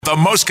the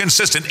most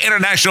consistent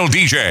international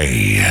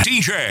DJ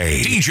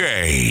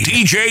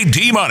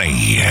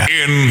D-Money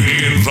in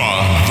the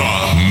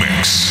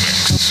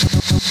mix.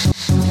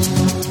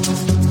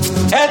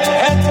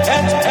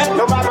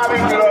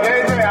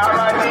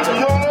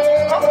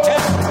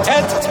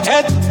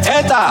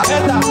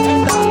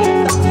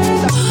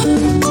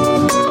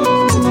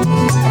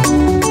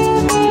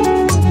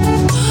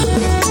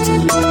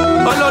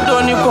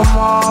 Olodoni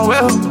como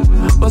well,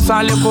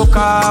 osale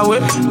koka we.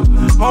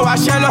 Mo wa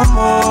shelo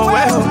mo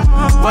well,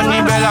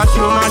 boni bella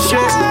show ma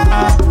she.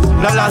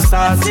 Lola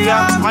Sasia,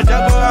 ma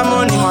jago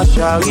amoni ma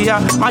sharia,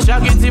 ma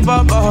shagiti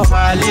bobo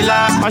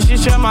falila, ma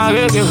shisha ma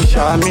rege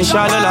usha mi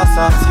Lola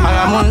Sasia.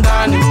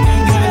 Aramundani,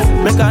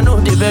 make I know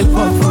the beg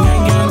for food.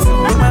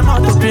 With my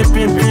mouth to pim.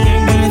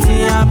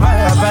 Anything I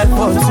buy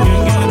for two.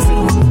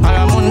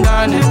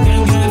 Aramundani,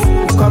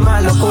 come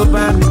on look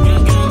over me.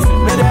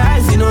 May the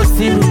eyes no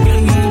see me,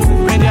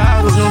 may the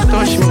arrows no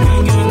touch me.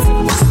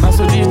 I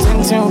saw the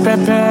thing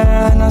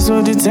pepper, I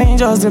saw the thing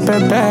just the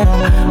pepper.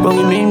 But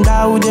we mean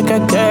that we the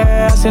keke,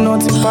 I say no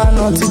tipa,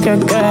 no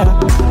keke.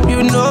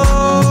 You know,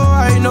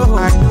 I know.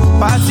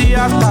 Party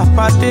after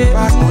party,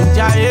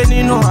 Munjaye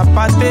ni no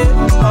apate.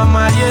 On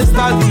my ears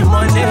start the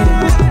money.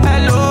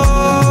 Hello.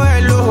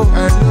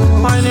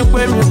 Money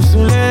pay me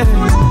usule,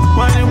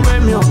 money pay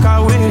me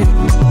okawe.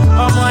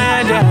 On my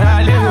head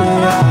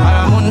hallelujah.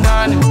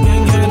 Aramundani,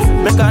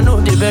 make I know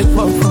the beg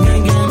for food.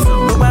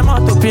 Look my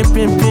mouth to pim.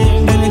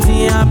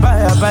 Anything I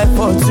buy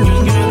for two.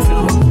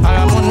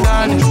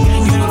 Aramundani,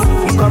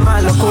 come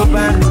on look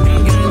over me.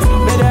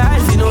 May the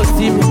eyes no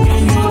see me,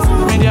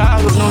 may the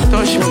arrows no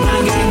touch me.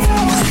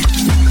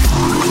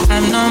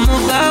 I'm not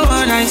moved by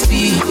what I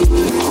see.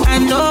 I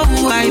know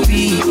who I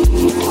be.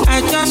 I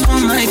just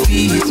want my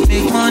peace,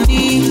 make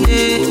money,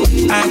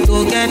 yeah. I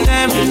go get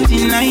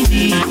everything I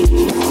need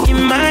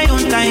in my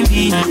own time.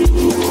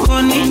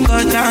 Only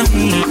God and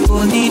me,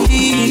 only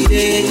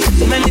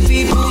the many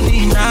people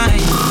deny.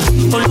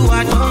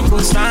 Oluwa don't go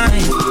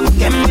sign.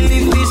 Can't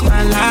believe this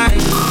my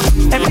life.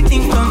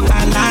 Everything come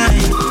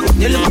alive.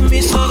 They look at me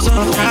so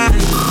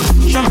surprised.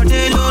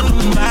 Somebody load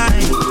on by.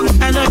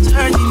 I know it's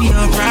hurting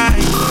your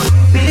pride.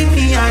 Believe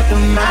me, I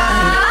don't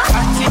mind.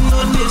 I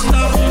know this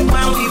love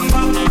when we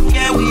fuck.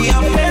 Yeah, we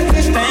are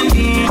plenty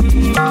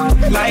standing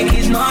like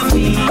it's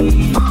nothing.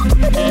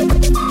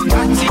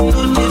 I know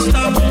this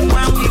love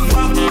when we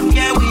fuck.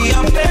 Yeah, we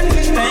are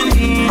plenty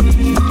standing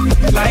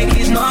like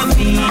it's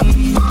nothing.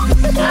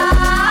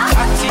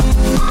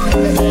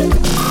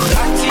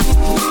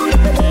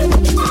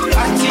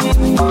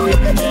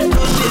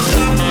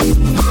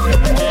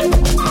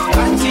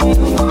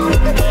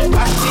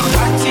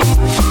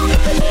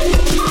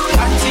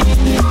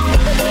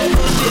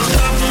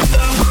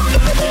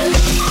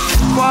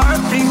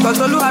 Cause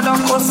Oluwa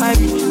don't co-sign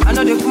me. I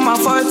know they put my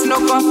forward, no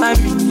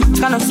consign me.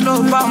 Kinda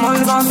slow, but I'm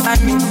always on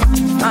time me.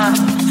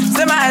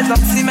 Say my eyes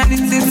don't see many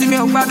things, see me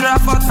up bad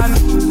rap for time.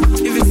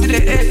 If you see the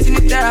hate, you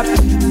need therapy.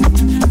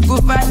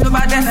 Good vibes,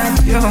 nobody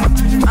like you.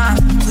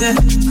 Yeah.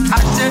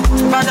 Ache,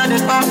 bada de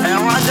pump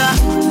and water.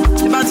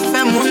 The bad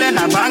fem mule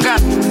na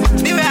banga.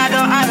 Anyway, I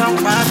don't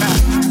banga.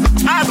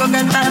 I go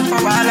get time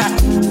for wala.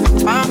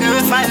 I don't get a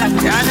fight like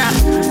Diana.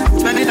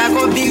 Spend it like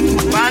a big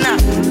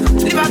banana.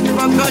 Leave out the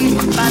Bogoni,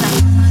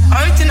 banana.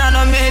 Original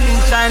not made in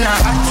China. I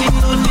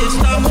know this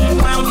stuff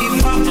when we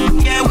fuck.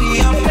 Yeah, we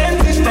are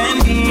plenty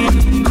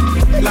standing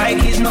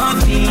like it's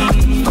nothing.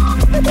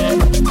 I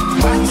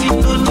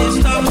know this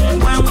stuff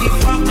when we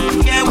fuck.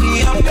 Yeah, we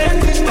are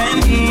plenty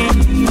standing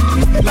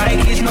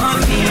like it's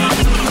nothing.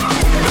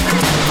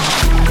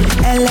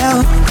 Hello,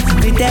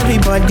 with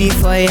everybody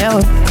for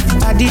you.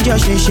 I did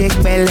just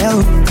shake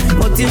bello.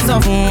 What is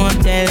up on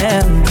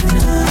tell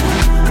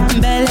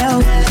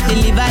bello,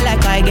 deliver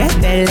like I get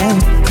bello.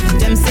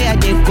 Them say I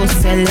dey go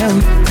sell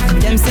out.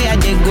 Them say I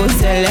dey go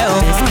sell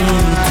out.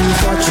 Too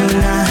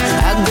fortuna,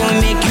 I go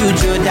make you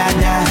Joe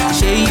Dada.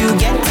 Say you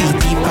get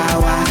the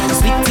power.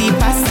 Sweetie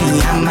pasti,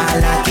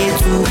 amala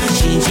ketu.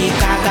 Shinji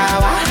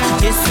kagawa,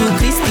 Jesu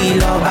Christi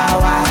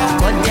lobawa.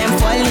 Got them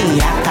falling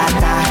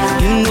yakata.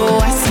 You know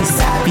I see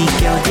sabi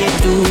girl they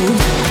do.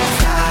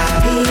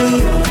 Sabi,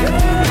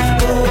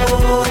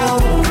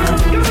 oh,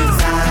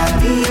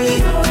 sabi,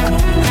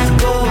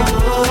 oh.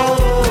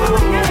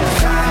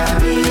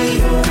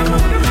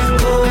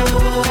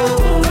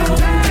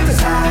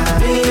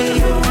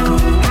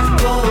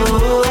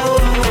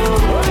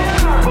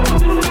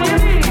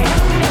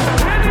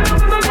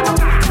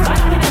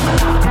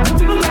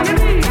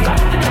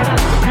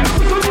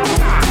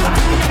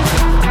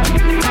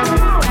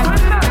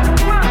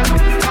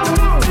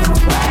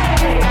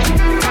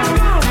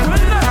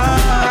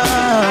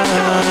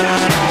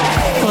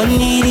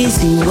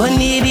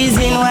 Only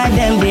reason why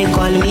them they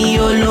call me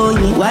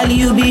Oloni. While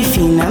you be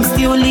fin, I'm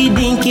still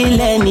leading,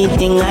 kill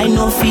anything. I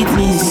know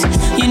fitness.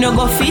 You know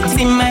go fit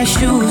in my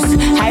shoes.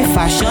 High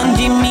fashion,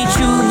 Jimmy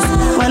choose.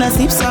 Wanna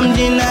sip some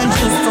gin and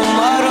juice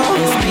tomorrow?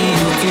 It's me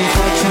looking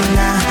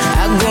fortuna.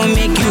 I go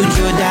make you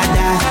Joe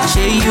Dada.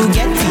 Say you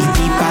get the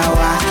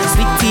power.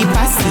 Sweetie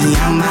pasti,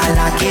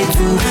 amala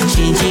ketu.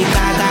 Shinji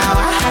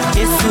kagawa.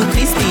 Jesu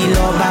Christi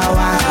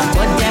lobawa.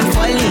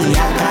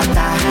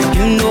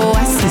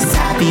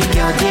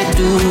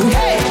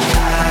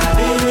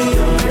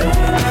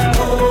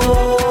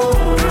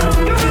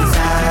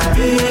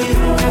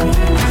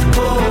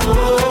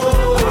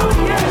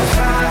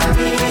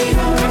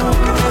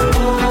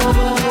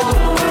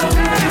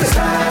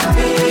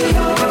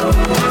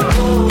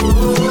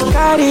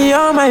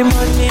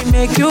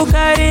 make you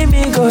carry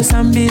me go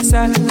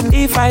Sambisa.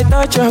 If I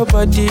touch your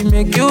body,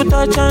 make you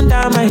touch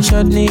under my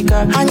short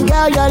nigga. And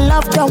girl, your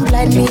love don't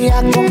blind me.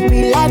 I can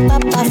be like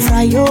Papa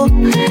Fryo.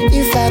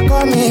 If I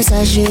come in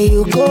sachet,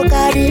 you go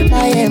carry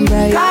my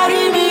embryo.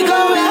 Carry me go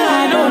where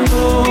I don't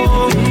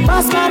know.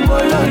 Pass my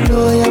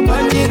bololo, your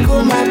body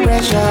cool my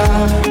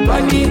pressure.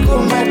 Body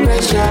cool my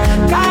pressure.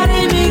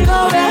 Carry me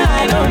go where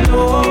I don't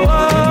know.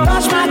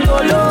 Touch my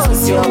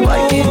tolos, your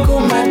body cool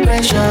my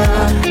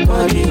pressure.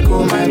 Body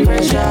cool my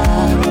pressure.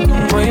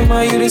 Moima,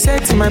 you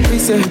reset my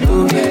preset,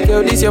 oh.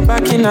 Girl, this your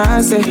back in a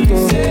asset,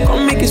 oh.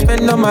 Come make you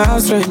spend on my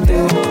house rent,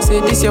 oh. Say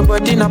this your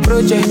body in a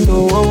project,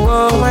 oh. Oh,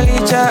 oh,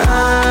 Malicha,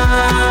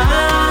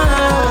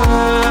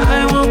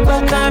 I won't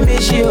back a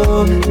mishi,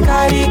 oh.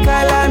 Carry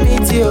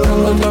calamity, oh.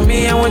 Come to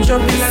me, I won't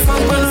jump you like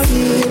I'm gonna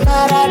see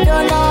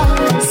Maradona.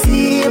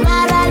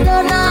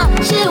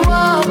 She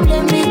won't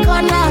play me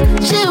corner.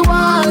 She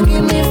won't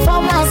give me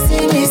pharmacy.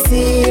 Me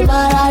see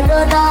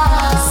Maradona.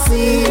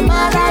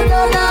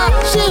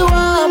 She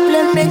won't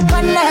play me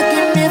corner.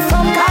 Give me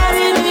from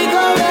carry me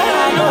go where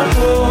I don't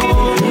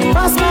know.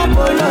 Pass my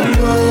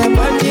bololo, your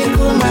body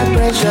cool my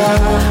pressure.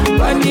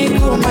 Body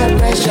cool my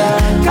pressure.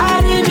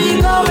 Carry me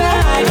go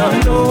where I don't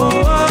know.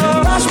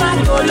 Touch my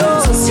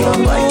tolos, your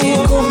body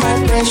cool my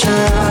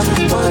pressure.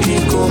 Body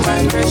cool my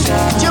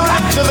pressure. You're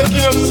to the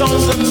king of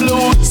songs and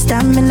blues.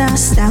 Stamina.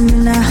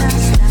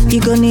 You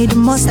gon' need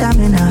more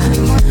stamina.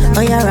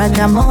 Oh yeah,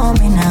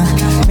 ragamomina.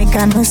 Make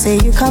I know say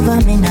you cover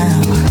me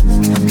now.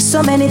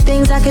 So many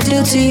things I could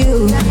do to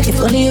you. If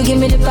only you give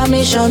me the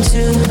permission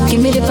to. Give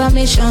me the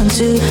permission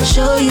to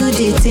show you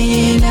the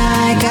thing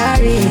I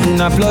carry.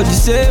 I applaud you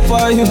say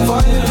for you.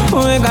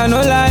 Oh, make I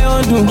no lie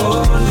on do.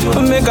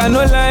 Oh, make I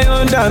no lie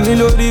on damn me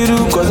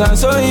loriru. Cause I'm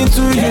so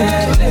into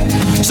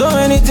you. So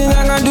many things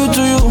I can do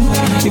to you.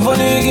 If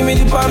only you give me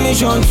the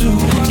permission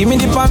to. Give me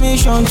the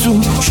permission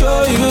to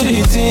show you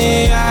the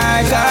thing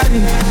I carry.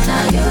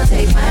 Now you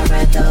take my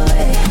breath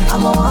away.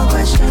 I'm a one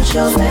question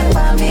show back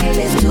by me.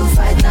 Live to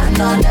fight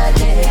another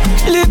day.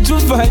 Live to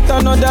fight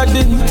another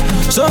day.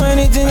 So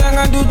many things I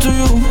can do to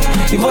you.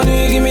 If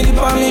only you give me the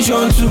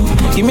permission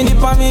to. Give me the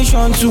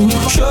permission to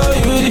show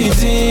you the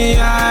thing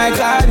I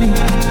carry.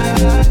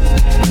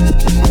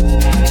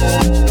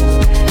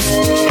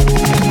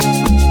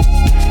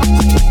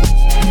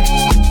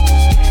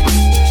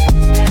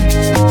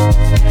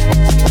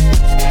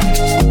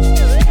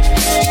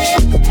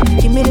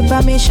 Give me the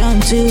permission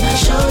to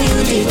show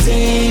you the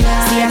thing I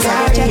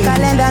carry. Check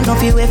calendar, no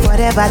fit wait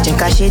forever.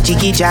 Check a shit,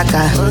 jiggy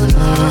jacka.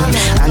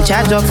 I'm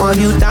charged up for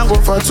you, tango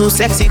for two,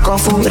 sexy kung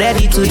fu,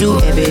 ready to do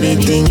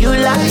everything you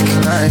like.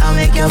 I'll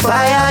make your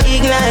fire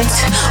ignite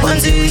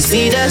until you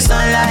see the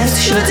sunlight.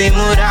 Shooting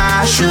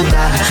mura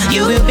sugar,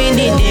 you will be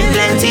needing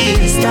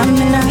plenty.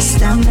 Stamina.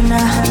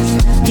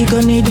 You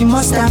gon' need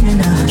more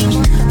stamina.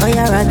 Oh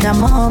yeah,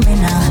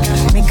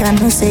 ragamomina. Make I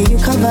know say you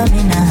cover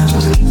me now.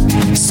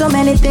 So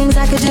many things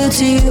I could do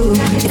to you.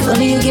 If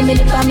only you give me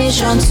the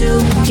permission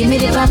to. Give me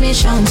the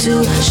permission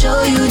to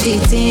show you the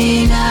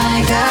thing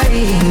I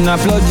carry. I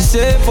applaud you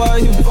say for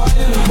you.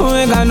 Oh,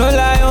 make I no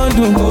lie on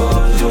do.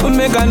 Oh,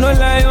 make I no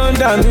lie on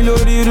damn me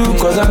loriru.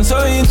 Cause I'm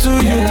so into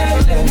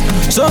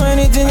you. So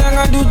many things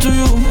I can do to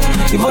you.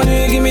 If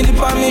only you give me the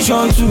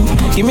permission to.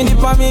 Give me the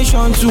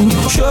permission to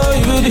show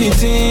you the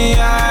thing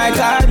I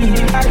carry.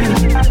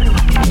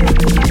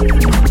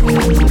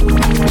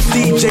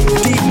 DJ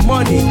Deep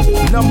Money,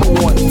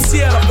 #1.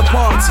 Tear up the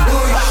party.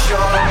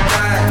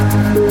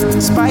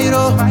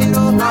 Spyro,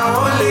 now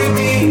only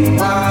me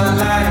one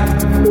life.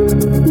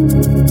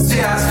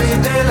 See us we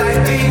day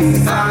like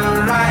this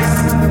sunrise.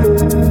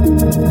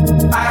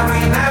 I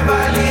will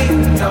never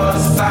leave your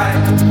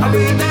side. I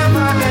will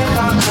never.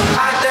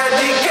 I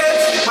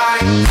dedicate my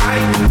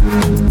life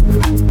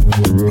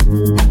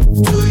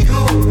to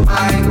you,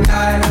 my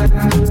guy.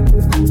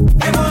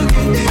 Even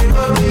if the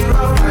road be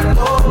rough, I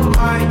don't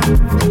mind.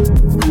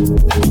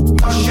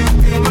 Cause you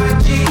be my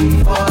G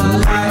for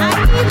life.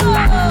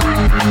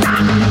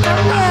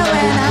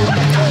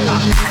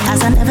 As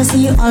I never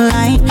see you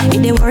online,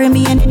 it they worry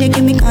me and it they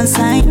give me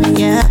consign.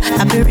 Yeah,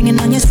 I be ringing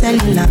on your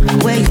cellular.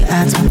 Where you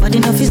at? My body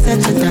no fit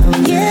settle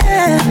down.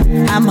 Yeah,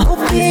 I'm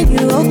hoping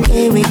you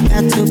okay. We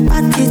got to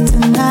party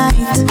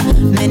tonight.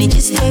 Many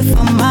just stay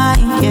for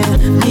mine. Yeah,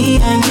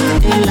 me and you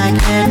they like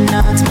them,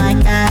 not my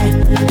guy.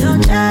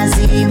 Don't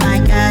jazzy my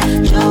guy.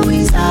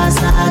 Joey's ours,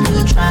 I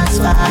do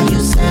transfer.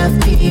 Yourself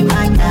be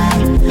my guy.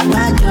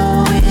 My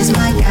Joe is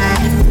my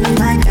guy,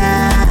 my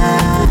guy.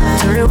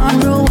 To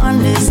rule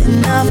one is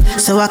enough.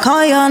 So I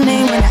call your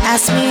name when you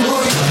ask me.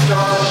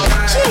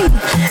 Gee,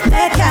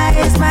 that guy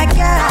is my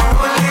guy.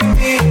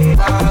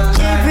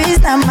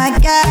 J-Breeze not my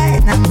guy,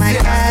 not my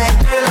guy.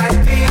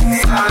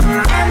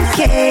 MK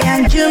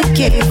and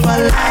Juke for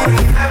life.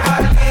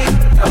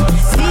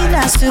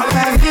 Vina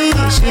Super V,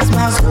 she's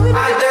my sweet. I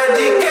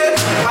dedicate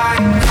my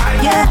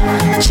life. Yeah,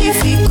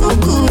 Chiefy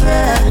Cuckoo.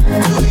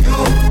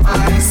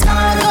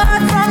 Son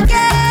God from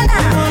Ghana.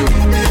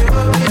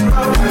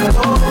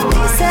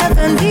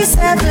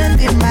 D7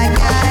 be my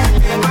guy.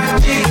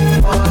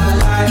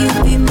 You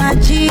be my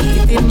G,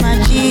 be my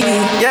G.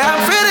 yeah, I'm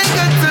feeling good.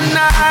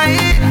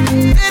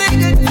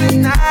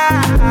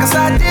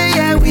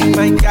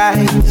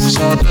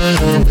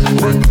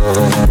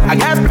 I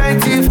got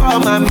plenty for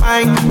my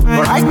mind,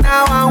 but right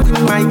now I'm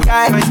with my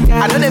guy.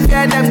 I don't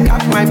fear them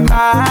got my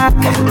back.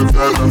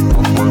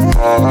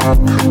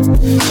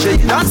 Sure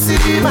you don't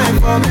see my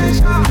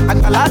formation. I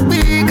got like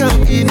big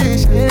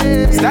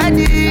combination,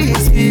 steady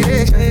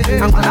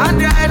inspiration. I'm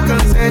 100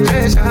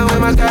 concentration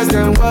when my guys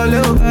them go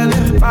low.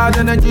 Bad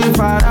energy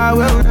far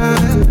away.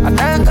 I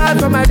thank God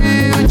for my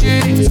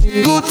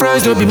duty. Good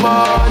friends will be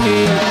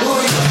money.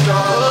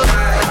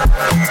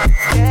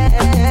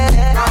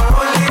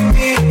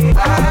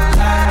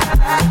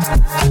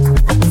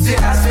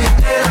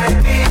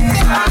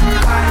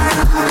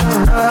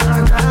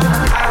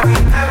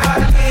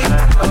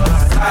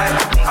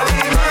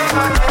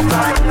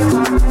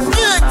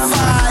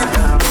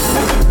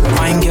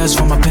 Fine girls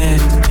from my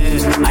bed,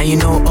 and you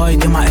know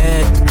oil in my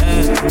head.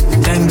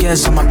 10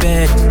 girls on my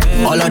bed,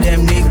 all of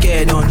them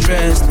naked,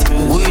 undressed.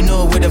 We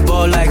know where the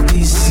ball like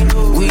this,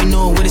 we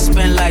know where they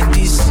spend like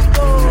this.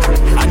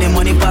 And the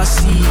money pass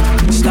see,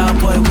 star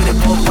boy with the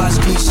ball pass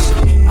this.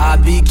 I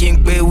be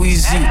king pay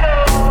Wizzy,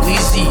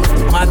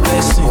 my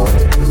person.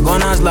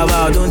 Gunners love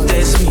out, don't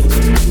test me.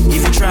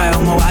 If you try,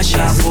 I'm a wash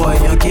out boy.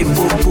 You keep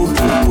poop.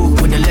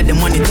 When they let the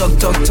money talk.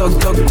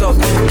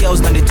 Girls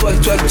now they twerk.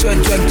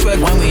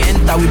 When we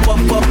enter, we pop.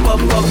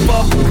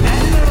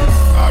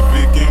 I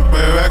be king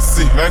pay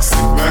Vexy.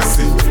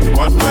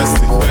 What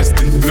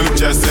bestie? Blue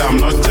Jersey, I'm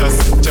not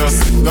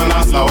Chelsea.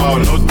 Gunners love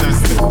out, no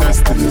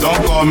testing.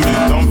 Don't call me,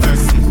 don't vex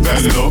me.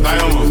 Hello,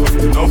 Diamond,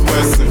 no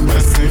person.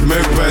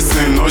 Make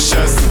person, no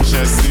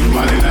chassis.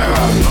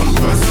 Marinera,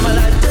 non-person.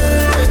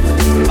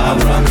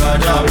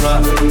 Abracadabra,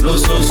 no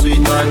so sweet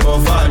like my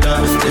father.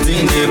 The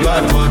thing they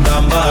bad but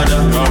I'm bad.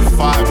 Your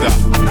father.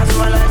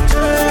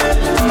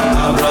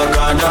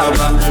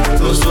 Abracadabra,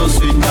 no so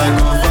sweet like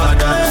my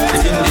father. The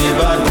thing they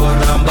bad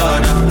but I'm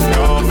bad.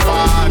 Your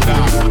father.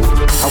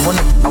 I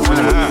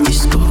wanna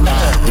disco.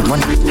 They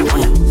wanna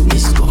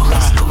disco.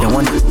 They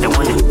wanna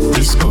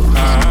disco.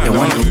 They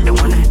wanna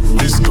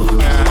disco.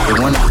 They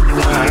wanna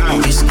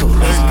disco.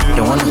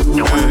 They wanna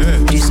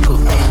disco.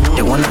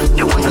 They wanna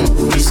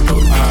disco.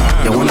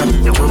 They wanna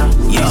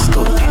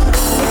disco.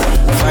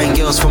 Fine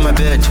girls for my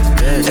bed.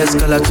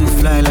 Escalate to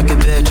fly like a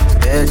bird.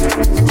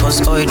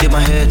 Cause oil in my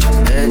head.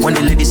 When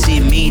the ladies see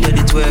me, they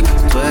twerk.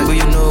 But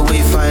you know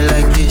we fine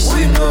like this.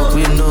 We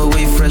know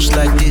we fresh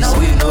like this.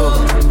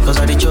 Cause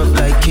I chop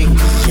like king.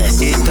 Yes.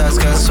 Haters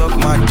can suck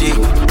my dick.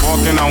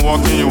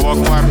 Walking, you walk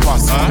quite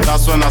fast.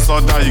 That's when I saw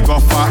that you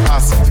got fat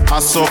ass.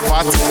 Ass so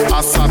fat,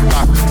 ass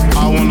attack.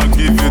 I wanna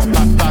give you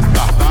ta.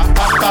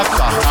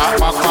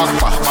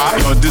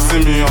 You're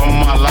dissing me on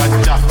my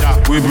laja.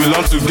 We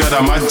belong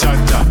together, my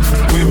jaja.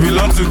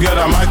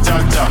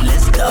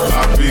 Let's go.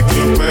 I be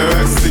king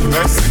Vexy.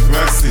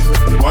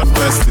 What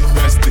bestie?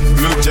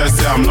 Blue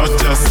Jersey, I'm not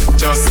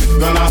Chelsea.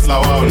 Gunners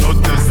love out, no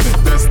testing.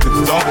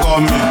 Don't call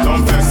me,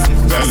 don't vex me.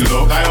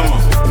 Hello,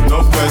 Diamond, no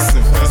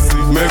person.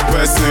 Make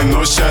person,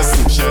 no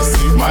chassis.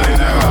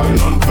 Marinera,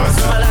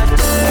 non-person.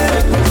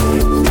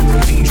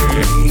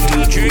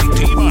 DJ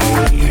 $1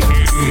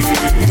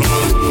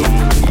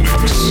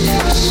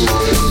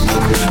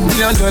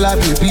 million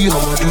baby,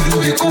 ọmọ dúdú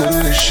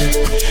decoration.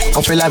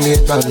 Wọ́n fẹ́ lámì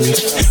ẹgbà mi.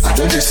 I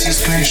don dey see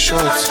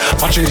screenshots.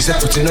 Match is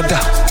putting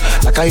order.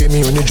 Like I hear me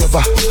on the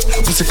jobber.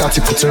 Pussycat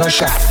put in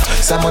Russia.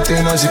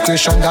 Simultaneous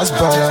equation, that's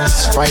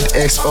balance. Find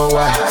X or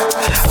Y.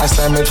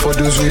 Assignment for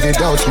those who they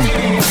doubt me.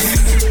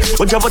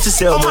 What you about to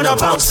say? I'm on a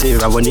bounce.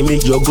 I want to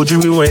make your go to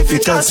me if you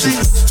can't see.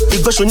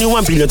 If you only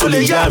 $1 billion to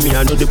lay me,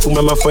 I know they put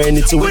my mouth for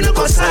anything when you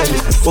consign me.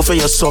 Over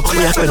your soul, we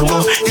have no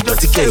more. It don't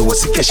take care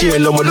what's the cash here.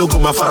 Lomo logo,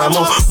 my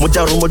faramo.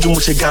 Mojaro moju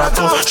mushe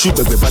garaton. Shoot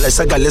baby, but I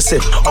saga let's say.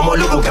 I'm a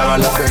logo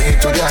garala.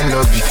 To the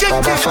lobby.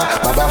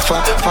 Baba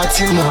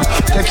Fatima.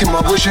 Take him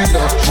up, push it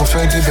up. My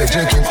friend, the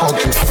drinking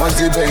coffee. Once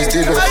the bed is the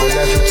bed for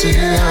life.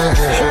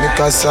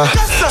 Mikasa,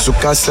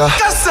 Sukasa.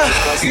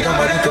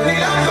 Somebody to the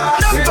lamba.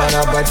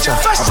 Ribana bacha.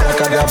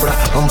 Abracadabra.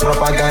 On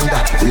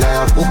propaganda, il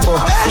a un poupo,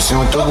 et c'est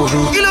un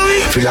togourou.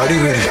 Fil à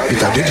rire, il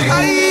t'a dit.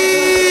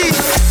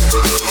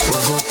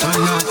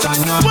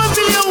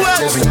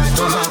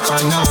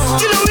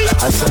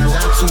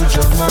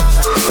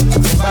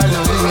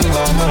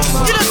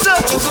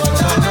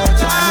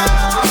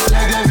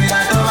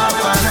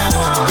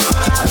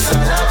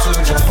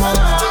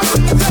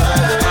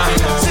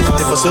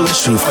 So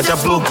issue, Faja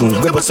Bogun,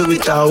 Greba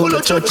Sovita,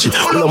 Holo Churchy,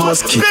 Holo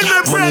Mosque.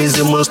 Money is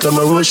the most of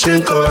my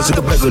Russian cars. You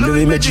can beg a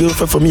Louis Meji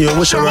for me, I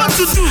wish I ran.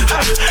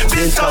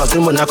 $10,000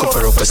 Monaco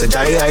for a person.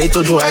 I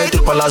told you I hate the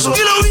palazzo.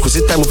 Cause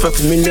it's time for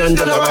 $1 million.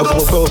 I go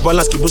for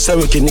balance, keep us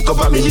saying, can you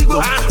cover me?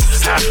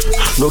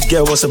 No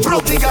girl was a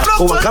broke nigga.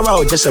 Oh, I come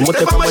out just a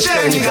motor from my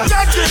nigga.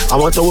 I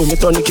want to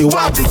meet on Nicky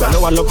Wabi. I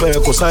know I love her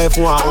because I have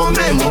one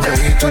man.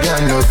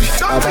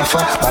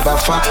 Baba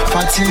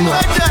Fatima.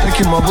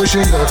 Take him up, push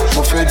it up.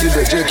 My friend did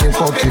the drinking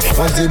coffee.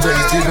 Once the bed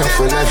is the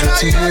for life.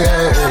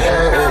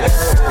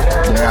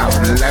 I'm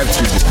live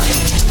to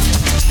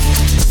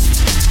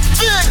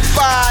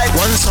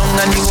One song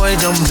and the boy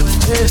don't blow.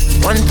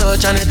 One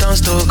touch and it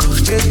turns to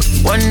gold.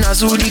 One as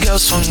who the girl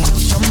song go.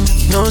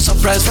 No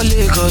surprise for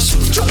Lagos.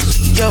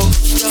 Yo,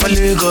 for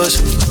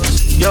Lagos.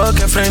 Your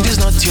girlfriend is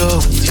not yo.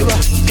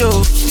 Yo,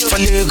 for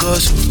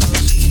Lagos.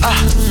 Ah,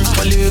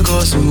 for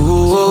Lagos.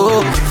 Oh,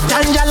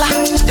 Tanjala,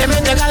 they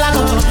make the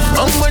galago.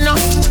 Ongwena,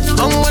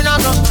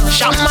 go.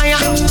 Shamaya,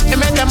 they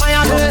make the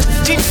maya go.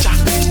 Tincha,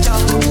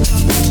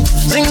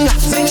 Zinga,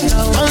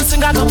 don't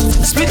sing a go.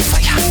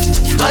 Spitfire,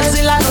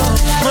 Godzilla go.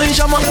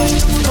 Moinjama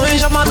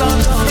go.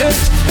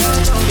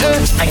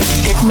 I can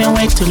take me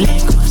away to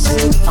Lagos.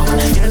 I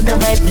wanna feel the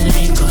vibe in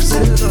Lagos.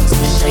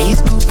 Say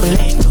it's cool for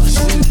Lagos.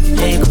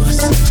 I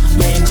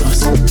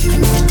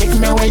can take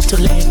me away to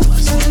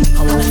Lagos. I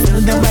wanna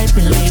feel the vibe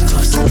in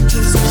Lagos.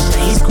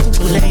 Say it's cool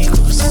for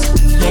Lagos.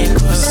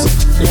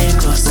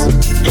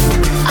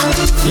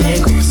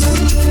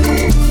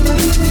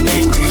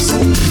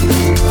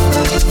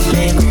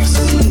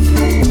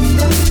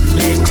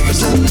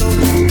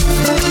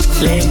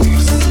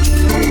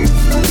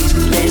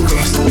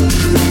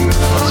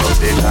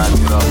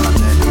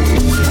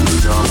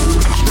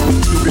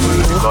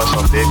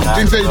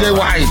 Things say they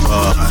wise.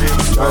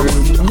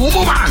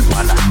 Woman.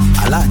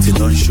 I like it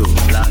don't show.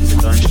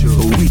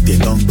 We they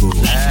don't go.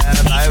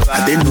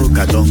 I didn't know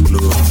I don't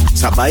glow.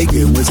 Sabai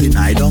game was in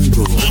I don't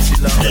go.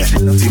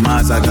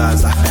 Timaza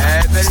Gaza.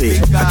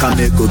 Say I can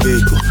make a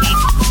bego.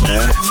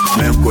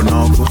 Menko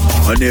noko.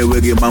 On a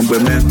wiggy mambo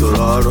mento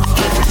loro.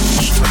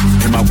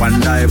 In my one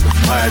dive.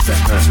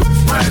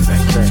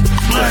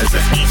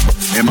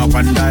 Emma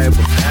one dive.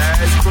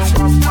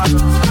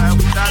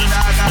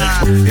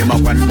 Emma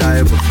one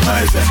dive.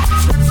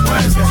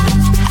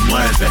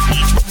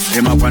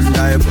 Emma one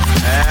dive.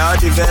 All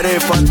the very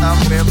fun time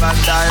me one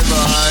dive.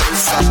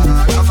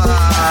 Come on,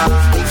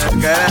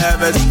 get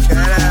it.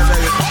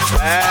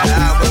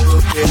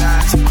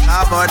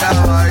 I'm a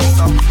voice.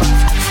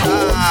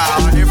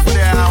 On the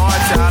play, I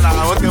watch it. I'm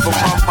looking for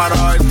my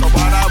voice. So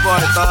what I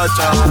boy touch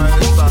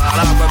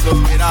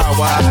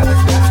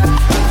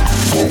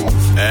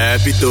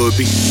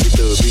Pitobi,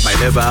 my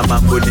never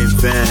man go in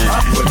fan.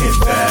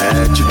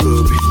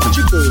 Chikobi,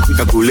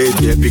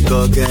 calculate epic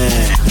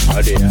again.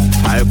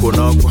 I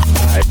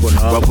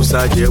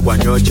Wakusaje,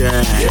 Wanyoje,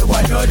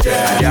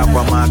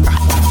 Ayakwamaka,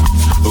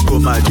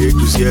 Okoma,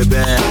 to see a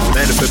band.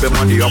 Men of paper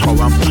money up a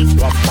wampa.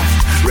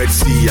 Red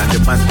Sea and the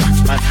Manta.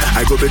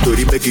 I go to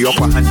remake your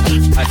hand.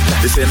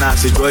 They say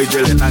Nancy Joy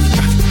Gel and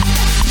Anka.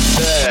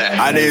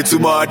 I need two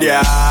more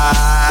there.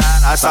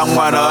 I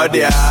someone out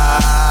there.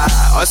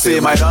 I say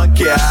my don't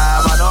care.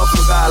 I don't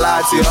forget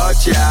Lati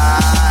Ocha.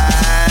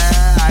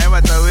 I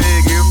want to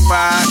wig him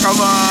back.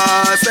 Come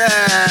on, say.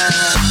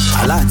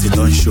 I like it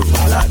don't show.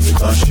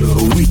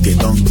 We they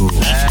don't go.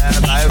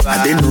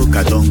 I didn't know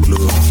I don't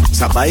glow.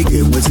 Sabai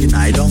game was in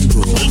I don't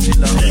go.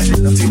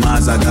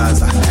 Timaza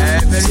Gaza.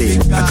 Say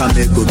I can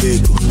make a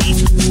bego.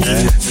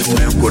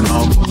 Menko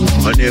noko.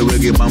 On a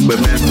wiggy mambo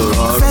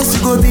mentor. First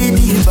you go be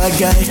the bad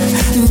guy,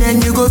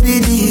 then you go be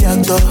the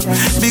actor.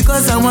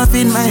 Because I want to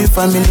feed my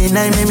family,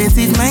 now make me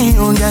sit my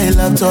own guy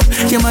laptop.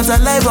 Came out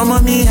alive, I'm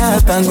on me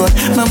heart and God.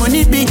 My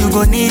money big, you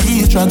go need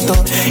the tractor.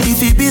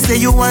 If it be say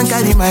you want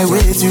carry my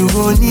weight, you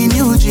go need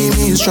new gym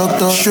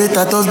instructor. Straight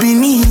out of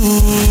Benin,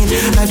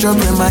 I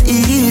dropped in my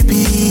EP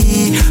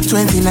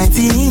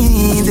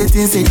 2019. The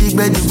things say big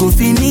bed you go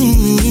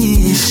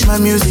finish.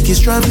 My music is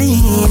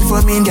traveling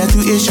from India to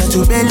Asia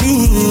to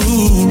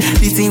Berlin.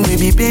 The thing will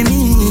be pay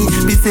me.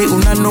 Be say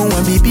una no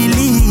one be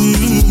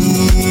believe.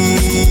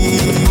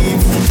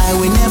 I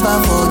will never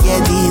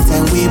forget it.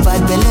 And we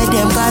bad belly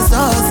them cast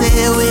us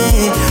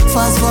away.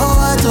 Fast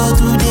forward to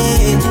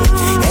today.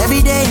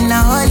 Every day in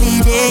a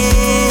holiday.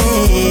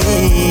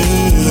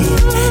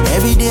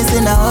 Every day's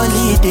in a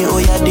holiday. Oh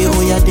yeah, day,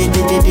 oh yeah.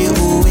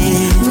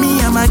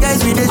 Me and my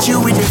guys we the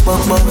chill with the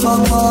pop.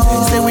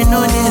 Say we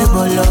know they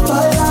bolo.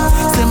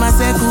 Say my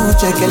circle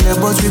check the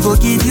boss we go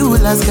give you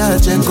last guy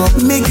check up.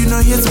 Make you know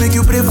yes, make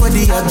you pray for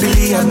the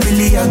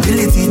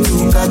ability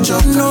to catch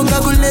up. No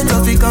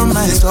calculator fi come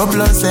my stop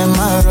loss and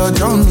my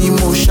road on me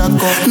mo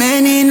shako.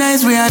 Many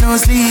nights where I don't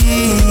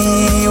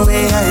sleep,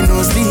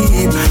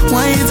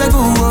 Why is I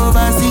go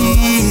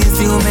overseas?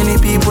 Still many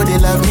people they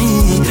love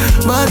me,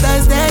 but I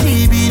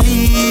steady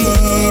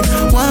believe.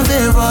 One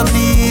favor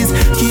please,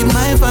 keep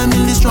my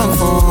family strong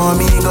for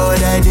me.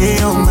 God I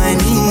day on my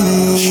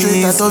knees.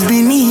 Straight out of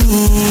Benin,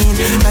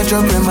 I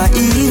dropped in my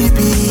EP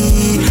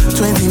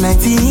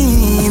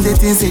 2019. The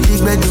things say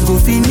big bed you go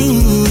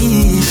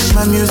finish.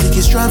 My music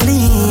is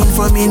traveling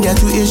from India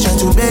to Asia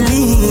to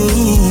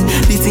Berlin.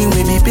 The thing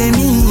will be pay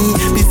me.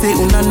 Be say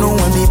una no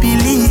one be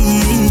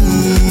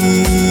believe.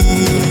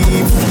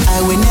 I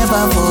will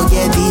never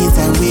forget it.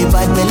 And we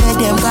bad belly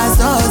them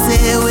cast us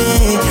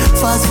away.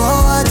 Fast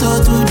forward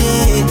to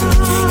today.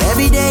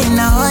 Every day in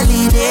a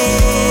holiday.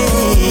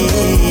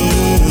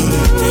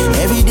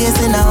 Every day's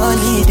in a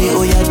holiday.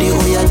 Oh yeah, day,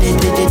 oh yeah, day,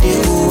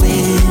 oh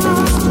yeah.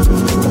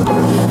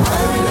 I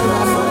will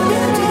never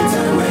forget it.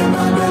 And we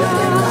bad belly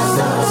them cast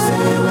us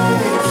away.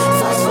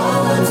 Fast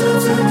forward to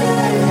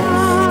today.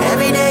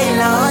 Every day in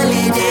a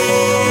holiday.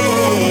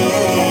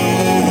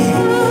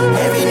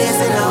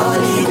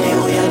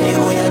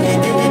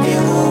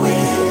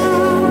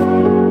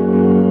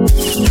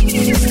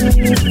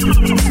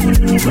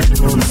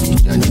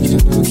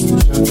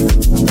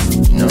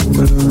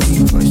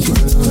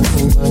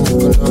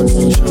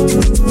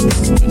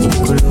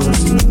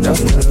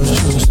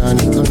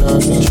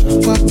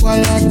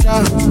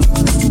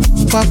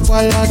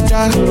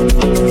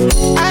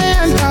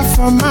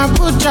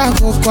 puja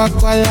go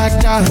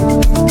kwakwalada.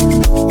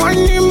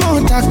 Money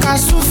more taka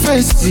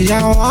surface I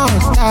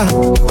want that.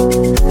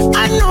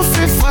 I know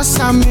fit for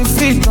some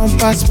if it don't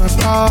pass my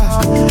power.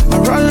 I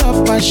roll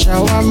up a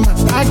shawarma,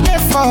 I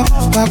get for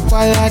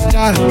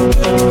kwakwalada.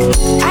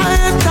 I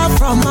enter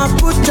from a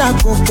puja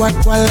go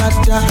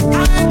kwakwalada.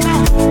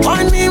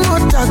 Money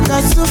more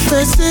taka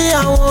surface I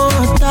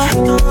want that.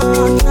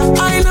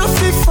 I know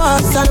fit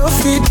fast, I don't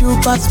fit you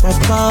pass my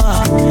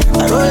power.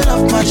 I roll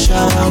up my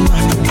shawarma,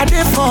 I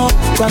get for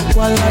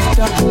kwakwalada.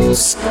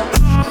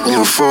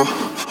 You for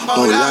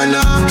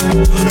Maulana,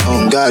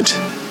 on God.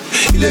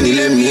 You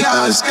let me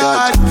ask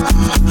God. I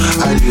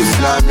live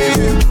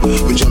flaming,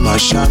 Ujama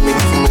Shami,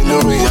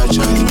 Fumino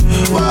Yachani.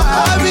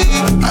 Wahabi,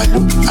 I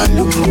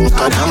look,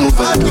 Kadamu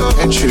Vado,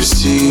 can't you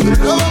see?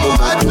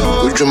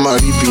 Ujama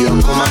Ribi, I'm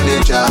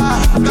manager.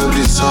 Love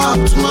this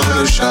song,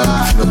 tomorrow shot.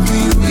 Love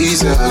you,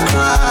 easy a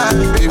cry.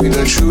 Baby,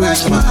 don't you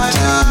waste my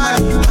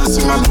time. I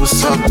see my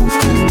boots up,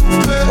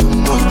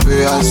 I'm up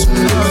where I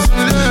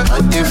I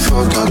did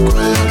fuck a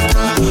girl,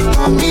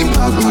 want me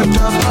back, my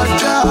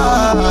da.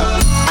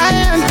 I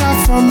enter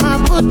from my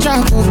puja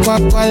go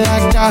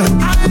kwakwalada.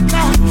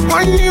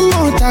 Money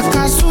more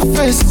taka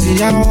surface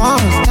I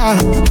want that.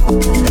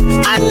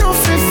 I know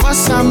fit for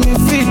some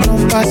if it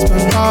don't pass my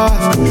power. I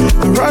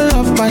roll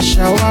up a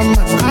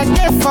shawarma, I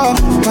get for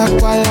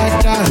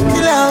kwakwalada.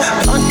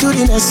 On to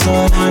the next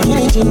one, give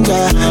me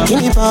ginger, give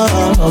me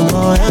power,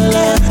 more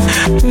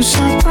you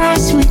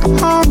surprise me,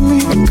 hold me,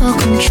 girl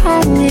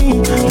control me.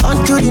 On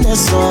to the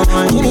next one,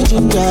 give me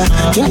ginger,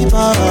 give me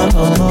power,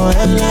 more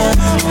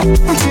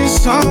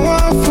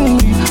someone for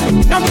me,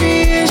 don't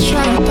be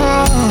shut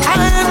up. I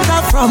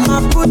enter from a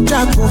puta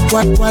go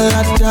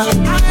kwakwalada.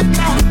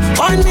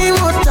 Money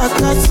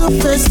motaka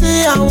surface I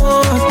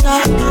want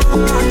that.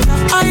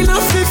 I know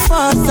fit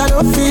fast, I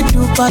don't fit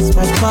you pass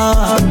my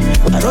power.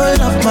 I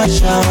roll up my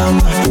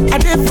shawarma, I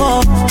did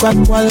for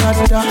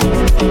kwakwalada.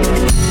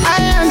 I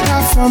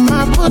enter from a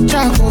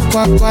puta go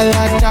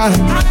kwakwalada.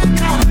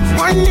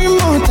 Money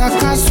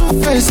motaka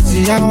surface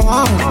I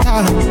want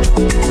that.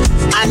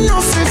 I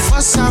know fit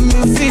for some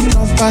if it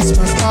don't pass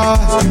my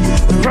power.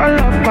 Roll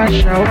up a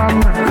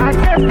shawarma, I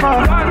get for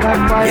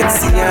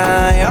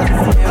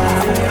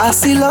I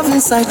see love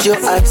inside your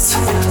eyes,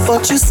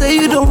 but you say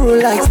you don't roll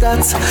like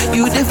that.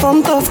 You the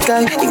form tough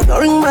guy,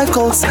 ignoring my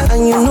calls,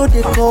 and you know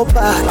they call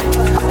back.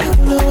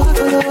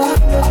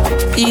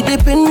 He dey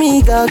pin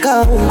me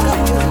gaga,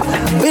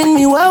 pin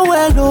me well,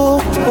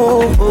 oh.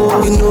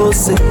 You know,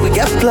 say we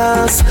get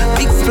plans,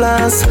 big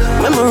plans,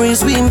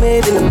 memories we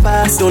made in the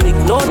past. Don't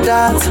ignore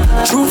that.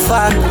 True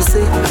fact, we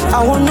say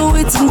I want to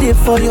wait in there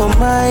for your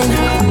mind.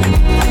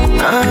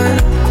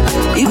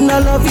 If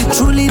not love you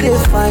truly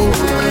define,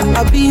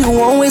 I be you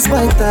won't waste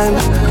my time.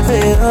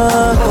 Hey,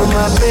 oh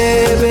my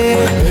baby,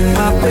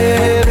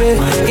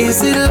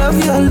 is it love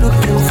you're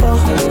looking for?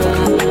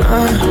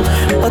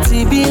 But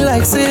it be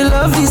like say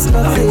love is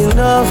not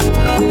enough.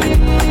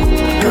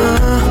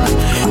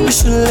 You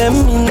should let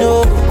me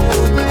know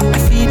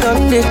if you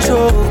done the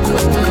joke.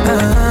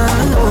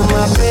 Oh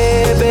my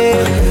baby,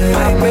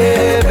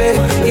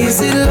 is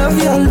it love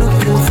you're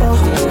looking for?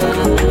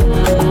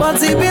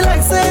 But it be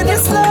like say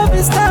this love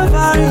is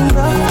never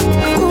enough.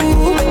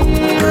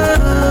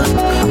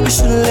 You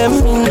should let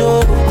me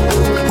know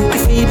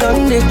if you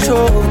done the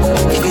joke.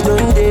 If you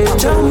done the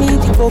joke, me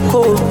the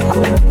cocoa.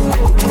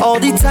 All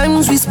the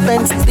times we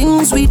spent,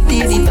 things we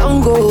did, it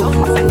don't go.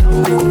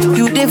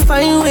 You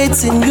define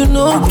waiting, you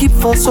know, keep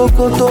for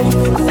Sokoto.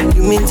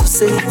 You mean to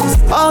say,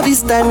 all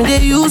this time they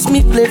use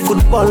me play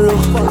football,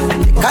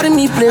 they carry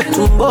me play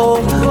tumbo.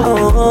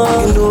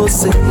 You know,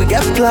 say, we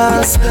get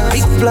plans,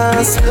 big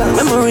plans,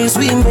 memories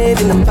we made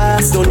in the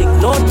past, don't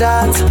ignore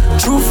that.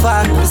 True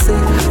fact, we say,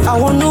 I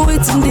wanna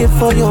wait in there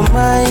for your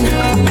mind.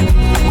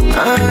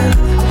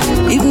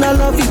 If not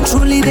love you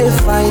truly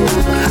define,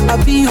 I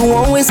be you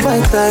won't waste my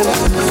time.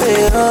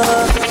 Hey,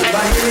 I'm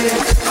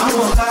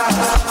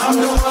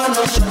the one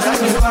who should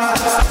have me back.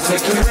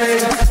 Make it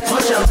rain,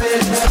 much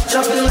champagne,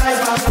 chopping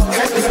life and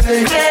forget the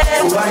pain.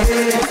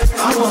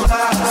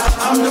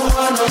 I'm the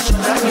one who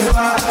should have me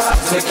back.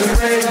 Make it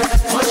rain,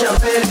 much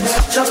champagne,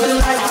 chopping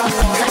life and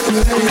forget the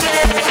pain.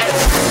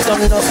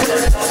 Turn up.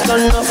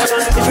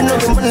 If you know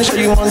the money, sure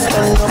you want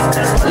turn up.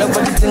 All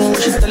about the thing,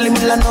 she telling me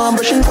like no, I'm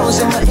brushing nose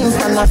in my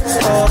implant.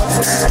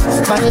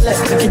 Ballet,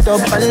 make it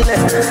up, ballet.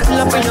 Pull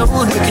up in your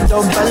hood, make it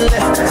up, ballet.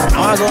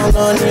 Now I go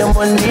on your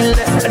money,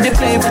 let they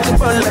play with the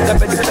ball like a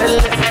baby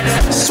pellet.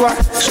 Swat,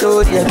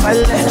 show the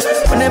ballet.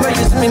 Whenever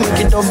you see me,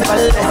 make it up,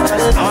 ballet.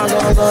 Now I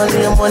go on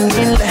your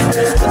money,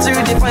 let you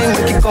redefine,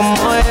 make it come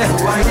on.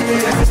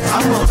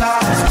 I'm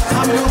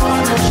the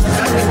one who should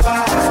have me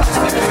back.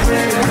 Make it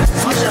rain,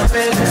 much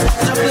champagne,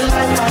 chopping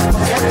life and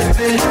forget the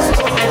pain.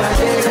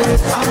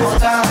 I'm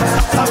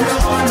the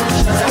one who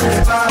should have me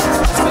back.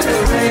 Make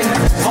it rain,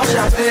 much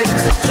champagne,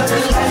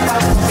 chopping life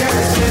and forget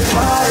the pain.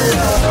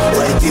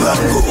 you and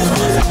go.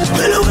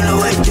 Bello when I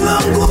wait you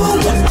and go.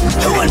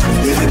 I want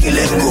if you kill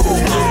it go.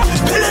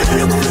 Bello when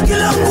you go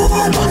kill and go.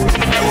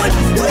 I want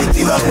wait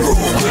you and go.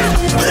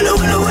 Bello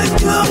when I wait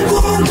you and go.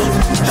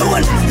 I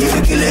want if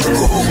you kill it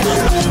go.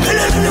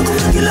 Bello when you go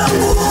kill and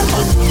go.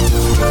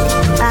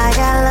 I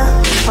got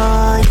love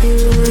for you.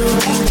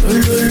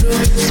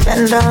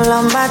 Spend all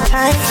of my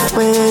time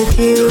with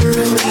you.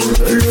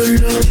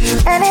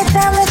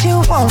 Anytime that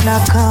you wanna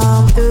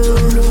come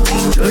through,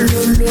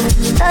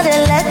 don't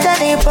let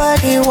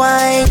anybody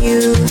whine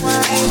you.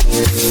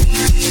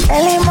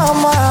 Ellie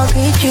mama, I'll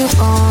get you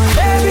on.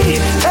 Baby,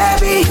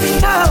 baby,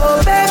 no,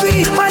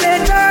 baby. Wanna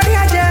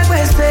Doria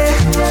Jagbese,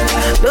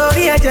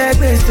 Doria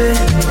Jagbese,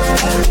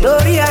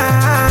 Doria.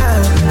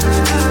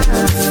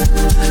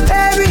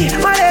 Baby,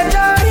 wanna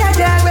Doria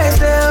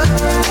Jagbese,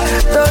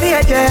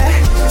 Doria Jag,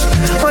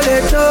 wanna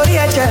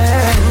Doria Jag,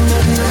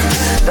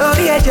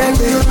 Doria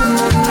Jagbese,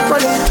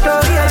 wanna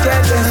Doria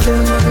Jagbese,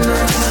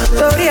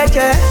 Doria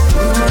Jag,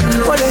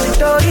 wanna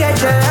Doria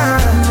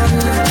Jag.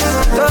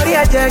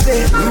 Doria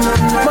Jagbese,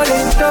 money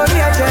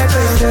Doria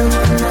Jagbese,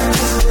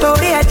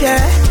 Doria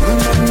Jag.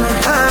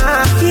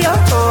 Yo.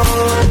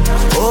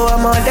 Oh,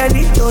 I'm on the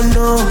need to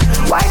know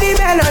why the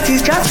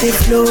melodies just they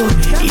flow.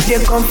 If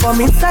they come from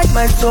inside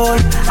my soul,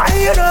 and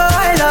you know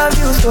I love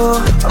you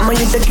so. I'm on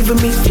you to give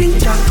me drink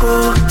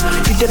go.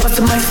 You take us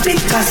to my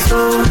speaker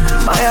so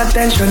my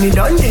attention it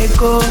don't they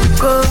go.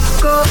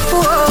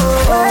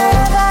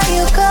 Wherever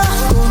you go,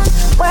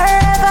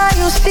 wherever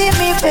you see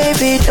me,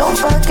 baby, don't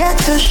forget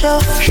to show.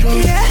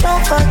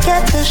 Don't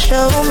forget to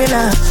show me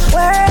now.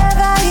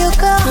 Wherever you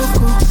go,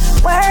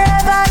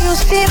 wherever you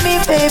see me,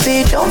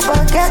 baby, don't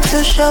forget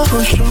to show.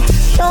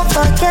 Don't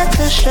forget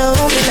to show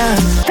me now.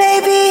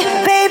 Baby,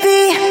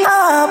 baby,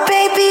 oh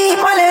baby,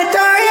 money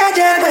Doria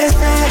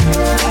Jagbese,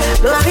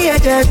 Doria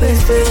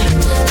Jagbese,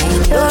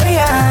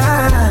 Doria.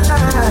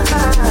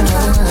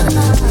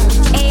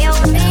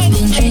 I've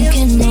been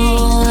drinking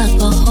more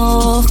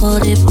alcohol for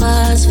the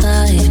past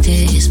 5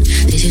 days.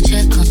 Did you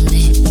check on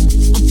me?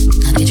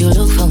 Now did you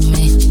look for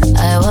me?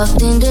 I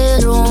walked in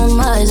the room,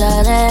 eyes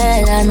are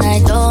red, and I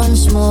don't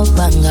smoke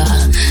banga.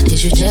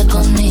 Did you check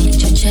on me?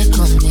 Did you check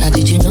on me? Now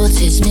did you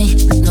notice me?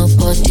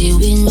 Nobody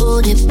will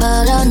know the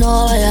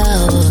paranoia.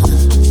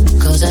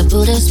 Cause I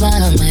put a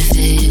smile on my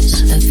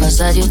face, a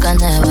facade you can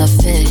never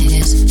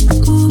face.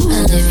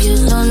 And if you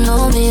don't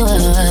know me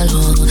well,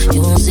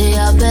 you won't see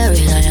how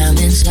buried I am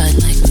inside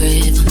my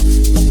grave.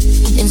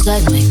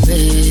 Inside my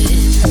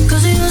grave.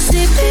 Cause you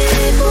see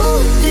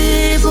people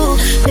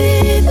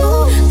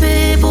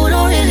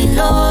don't really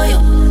know you.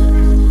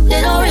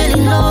 They don't really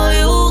know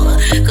you.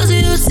 Cause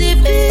you see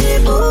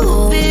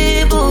people,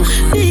 they don't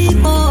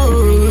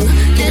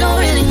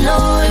really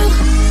know you.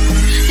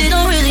 They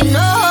don't really know.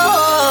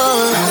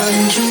 I've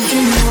been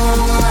drinking more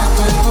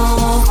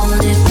alcohol for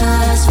the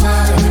past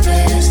 5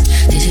 days.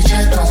 Did you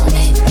check on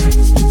me?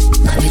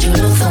 Now did you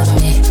look for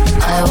me?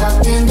 I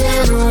walked in the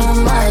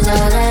room, eyes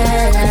are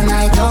red, and I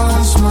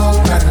don't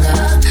smoke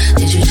banga.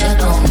 Did you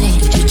check on me?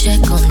 Did you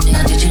check on me?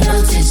 Now did you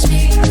notice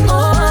me?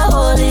 Oh,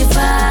 holy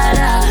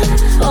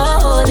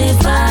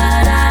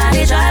Father,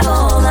 they drive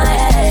over my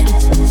head.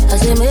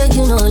 Cause they make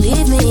you no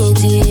leave me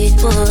deep,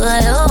 oh,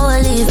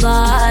 holy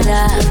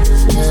Father.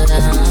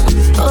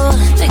 Oh,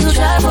 make you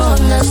try to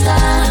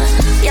understand.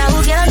 Yeah,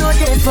 we'll get a note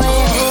for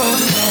you.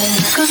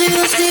 Cause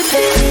you see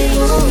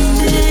people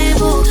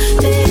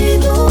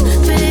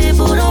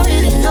don't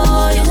really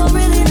know you.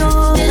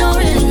 They don't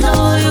really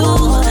know you.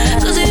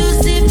 Cause you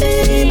see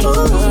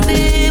people,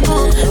 they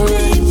don't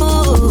really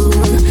know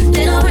you.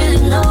 They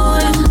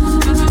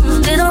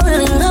don't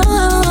really know.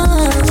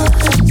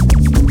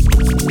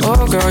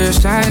 Oh girl, you're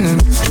shining.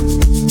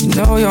 You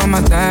know you're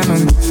my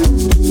diamond.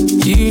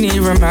 You need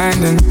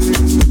reminding.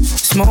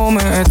 This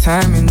moment of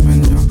timing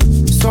when your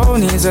soul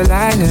needs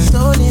aligning. It's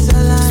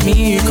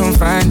me you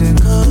confiding,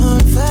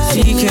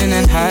 seeking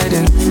and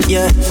hiding.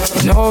 Yeah,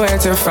 nowhere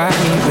to find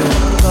me, babe.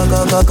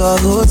 Go,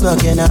 who's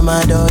knocking at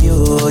my door?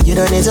 You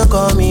don't need to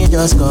call me,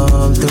 just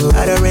come through.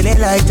 I don't really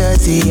like to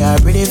see your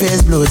pretty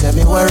face blue. Tell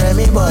me what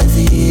me boy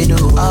feel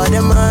do. All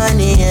the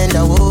money and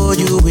the wood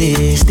you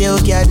wish still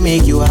can't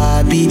make you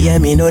happy. Yeah,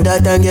 me know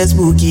that time get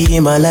spooky.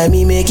 My life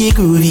me make it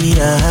groovy.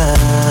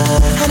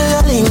 I know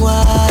your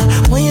lingua.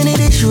 When you need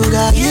the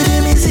sugar,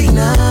 give me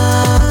signal.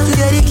 You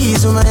get the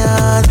keys to my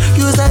heart.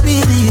 You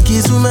sabi the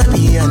keys to my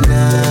piano.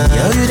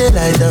 Yo, you the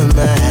light on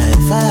my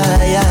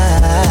fire.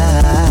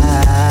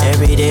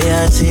 Every day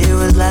I see it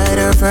was like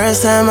the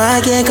first time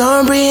I can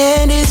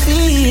comprehend these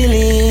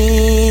feelings.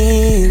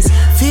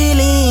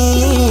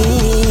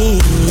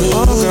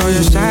 Oh girl,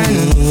 you're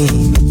shining.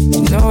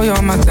 You know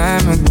you're my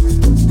diamond.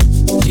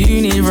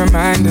 You need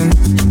reminding.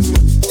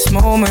 This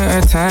moment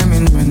of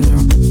timing when your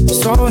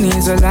soul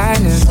needs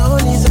aligning.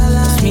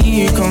 It's me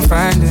you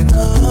confiding,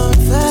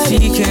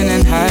 seeking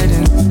and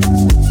hiding.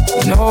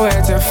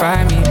 Nowhere to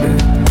find me,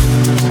 babe.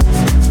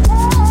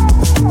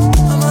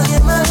 I'ma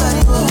get my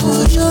body,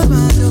 oh, show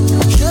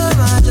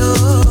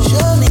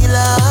me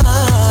love.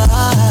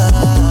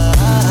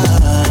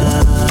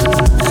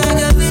 I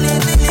can feel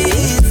it.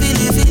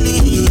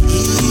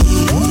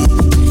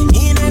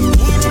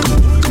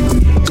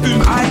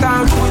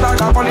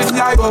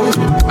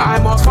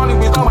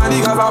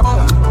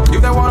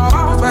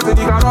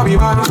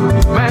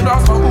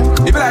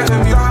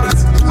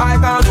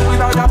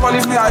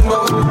 policy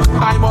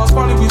I must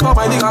call it before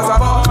my niggas are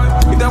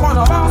boy. If they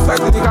wanna bounce, like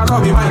they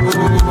cannot be mine.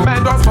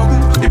 Man, just for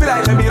good, it be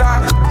like them be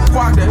right.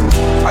 Fuck them,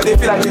 I they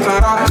feel like they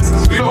can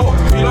rise. Below,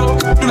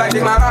 do like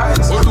they can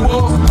rise. Do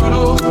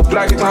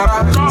like they can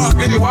rise.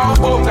 Give me one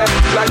home, then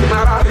do like they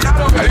can rise.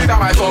 Every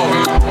time I talk,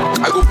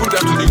 I go put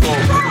them to the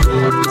gun.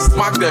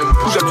 Smack them,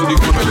 push them to the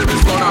gun, and then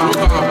it's gone out.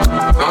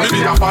 Now me be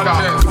their father.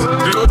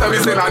 You know tell me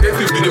say that they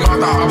feel the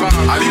matter.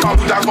 I leave a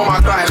put come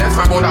and try, let's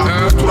my mother.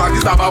 To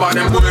Addis Ababa,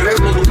 them go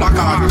erect no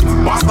placard.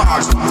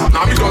 Bastard,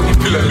 now me don't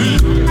kill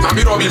them. Now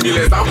me don't be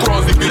millers, I'm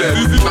cross the killers.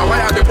 Now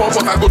why I the pump,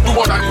 I go do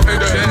more than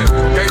defender.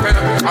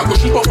 I go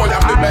shoot up for their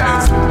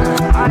parents.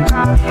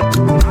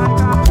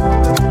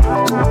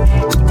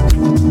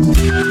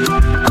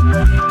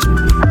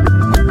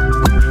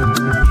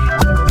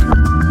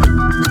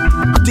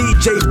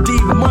 DJ D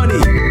Money,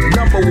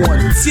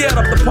 #1, tear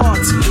up the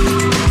party.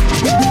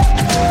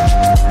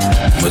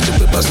 What the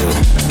paper so?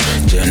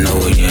 Jenna,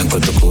 you ain't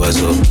got to go as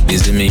well.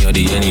 Is it me or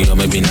the any or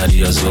maybe not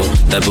the as well?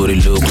 That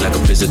booty look like a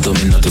place that told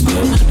me not to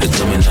go. They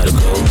told me not to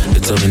go.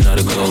 They told me not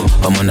to go.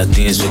 I'm on the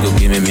things we go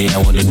give me, I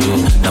want to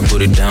do. Now put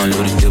it down,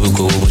 load it, they will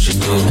go, what you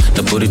do.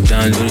 Now put it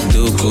down, load it,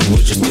 do, go,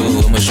 what you do.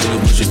 I'ma show you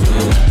what you do.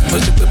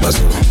 What's the paper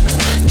so?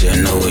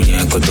 Jenna,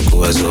 you ain't got to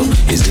go as well.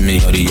 Is it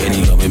me or the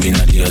any or maybe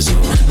not the as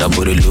well? That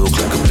booty look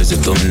like a place that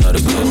told me not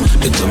to go.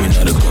 They told me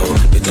not to go.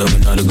 They told me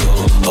not to go.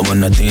 I'm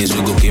on the things we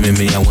go give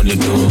me, I want to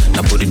do.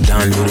 Now put it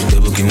down, load it, they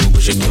will give me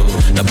what you do.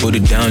 Now put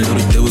it down, load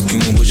it, they will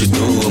give me what you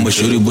do. I'ma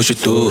show you what you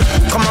do.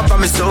 Come up by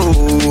me so,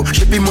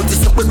 she be multi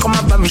so quick, come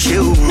up by me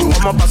show.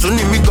 I'm a person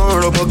in me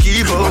gon' rubber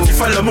kibo. If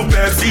I love my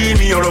Pepsi,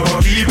 me or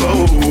rubber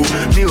kibo.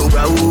 Me o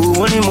bra o,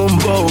 one in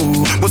mumbo.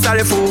 Mo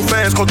sáré fo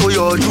fence kan tó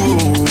yọjú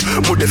o.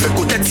 Mo dẹ̀ fẹ́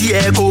kó tẹ́tí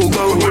ẹ kó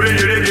gbọ́.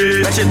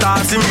 Ẹ ṣe ta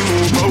sí mi mo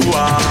gbọ́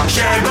wa.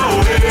 Ṣẹ́ gbọ́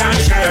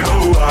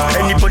wa.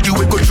 Anybody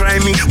wey go try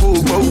me, kó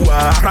gbọ́ wa.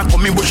 Ara kan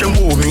mi bó ṣe ń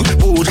wò mí,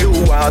 bó ṣe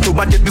wà. Tó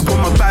bá débi kó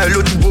máa gbá ẹ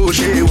lójú bó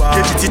ṣe wà.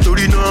 Débi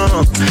títorí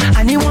náà.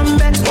 Àní wọ́n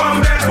bẹ́.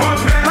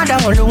 Má dá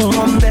wọn lóhùn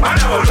wọ́n bẹ́.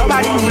 Tọ́ba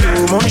rí mi lò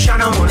mo ń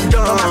ṣáná mo ń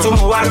dán. Tọ́ba tó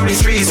mo wá lórí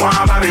streets wọn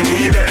á bá mi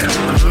níbẹ̀.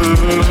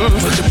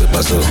 What's the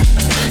paper so?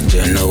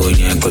 Jenna,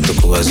 you ain't got to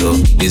go as well.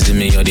 Is it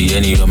me or the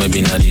any or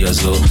maybe not the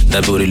as well?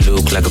 That booty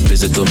look like a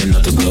place that told me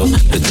not to go.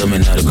 They told me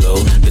not to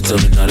go. They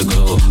told me not to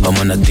go. I'm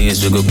on the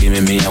things we go give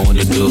me, I want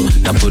to do.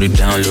 Now put it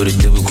down, load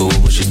it, they will go,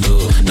 what you do.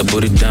 Now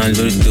put it down,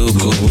 load it, they will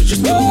go, what you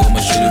do.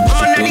 I'ma show you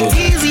what you do. I'm on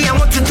easy, I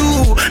want to do.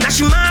 Now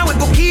she mine, we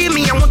go kill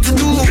me, I want to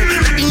do.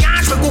 Now the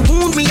yash, we go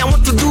wound me, I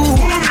want to do.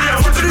 I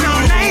want to know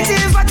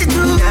 90s, what to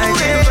do. And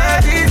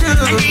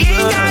you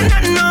ain't got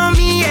nothing on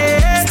me,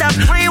 yeah. Stop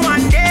praying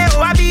one day,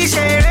 oh, I be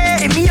share.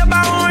 Me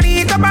about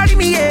only, top of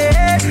me,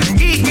 yeah.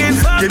 DJ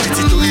fuck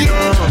me,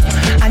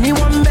 yeah. I need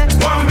one bet.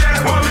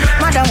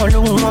 Má dá wọn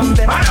lóhùn wọ́n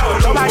bẹ́.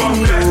 Tọ́ba rí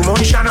mi lò mo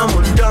ń ṣáná mo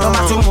ń dán. Tọ́ba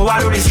tó mo wá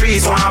lórí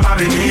streets wọn á bá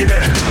mi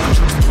níbẹ̀.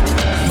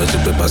 What's the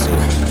paper so?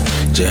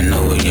 Jenna,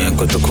 you ain't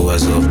got to go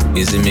as well.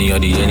 Is it me or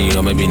the any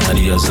or maybe not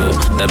the as well?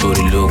 That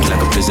booty look like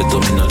a place that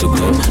told me not to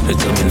go. They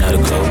told me not to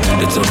go.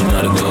 They told me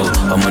not to go.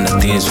 I'm on the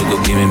things we go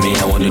give me,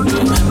 I want to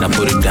do. Now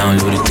put it down,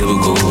 load it, they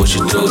will go, what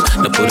you do.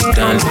 Now put it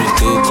down, load it,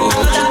 they will go,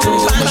 what you do.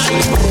 I'ma show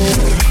you.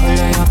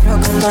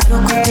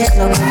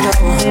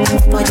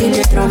 Body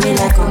they throw me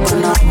like a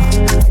banana.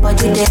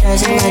 Body they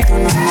rising like a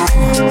banana.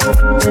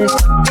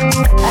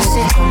 I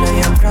say color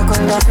your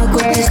broken down, no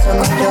good this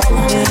loco.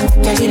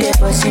 Jelly they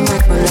bossy my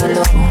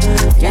color.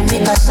 Ya mi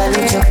casa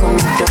lo yo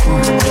como yo.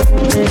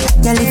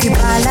 Girl, if you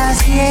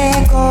balance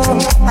Diego,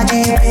 I do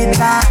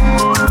paper.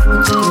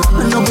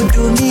 No good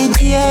do me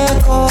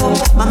Diego,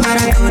 my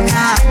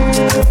Maradona.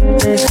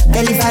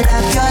 Girl, if I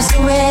love your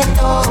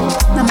sueto,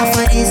 I'm a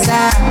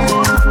Farisa.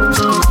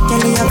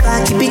 Girl, your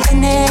back keep it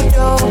connected,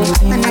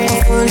 and I go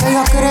follow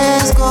your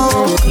Cresco.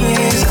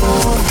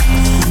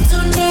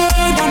 Today,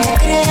 don't make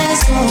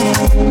Cresco.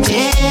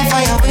 Play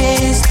for your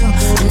waist,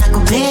 and I go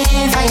play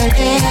for your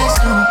legs.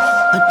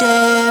 A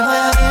day for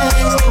your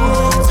best.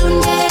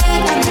 Today,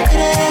 don't make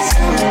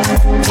Cresco.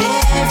 Play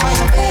for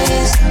your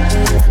best.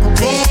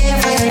 Play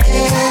for your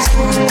legs.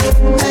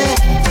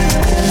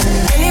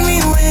 Tell me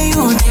where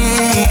you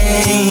day,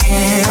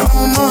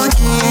 more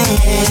day.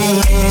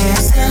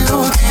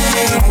 Salute,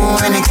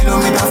 1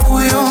 kilometer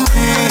for your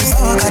face.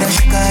 Oh, gotta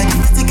shake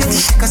to get the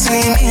shake,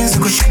 same means to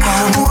go shake.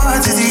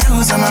 What is the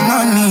use of my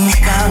money?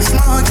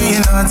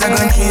 Smoking, not I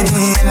gonna need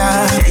it.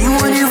 You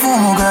want it for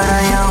more,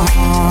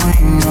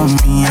 you know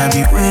me, I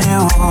be with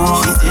you.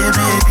 She say,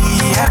 baby,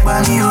 I buy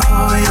me,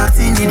 your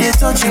thing, they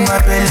touching my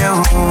belly.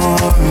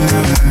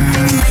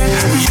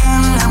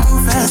 I'm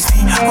first,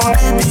 oh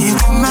baby,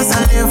 come as I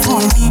live for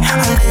me.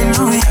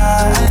 Hallelujah,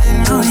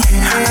 hallelujah.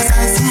 As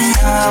I see,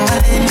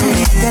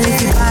 hallelujah. Girl,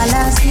 if you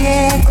balance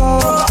Diego,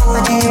 I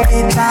do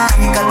paper.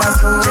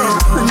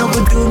 No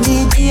good do me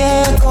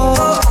Diego,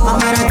 my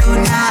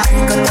Maradona.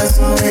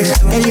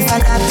 Girl, if I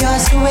love your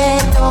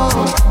sueto,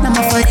 I'm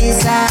a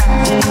Farisa.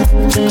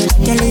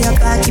 Girl, your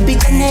back keep it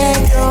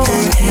connected,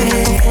 and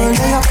I go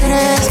follow your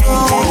Cresco.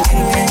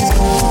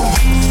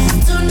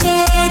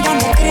 Today, don't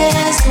make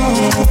waist,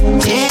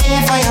 day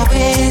for your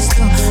waist,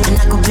 and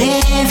I could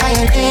play for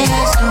your days,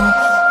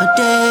 a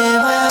day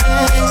for your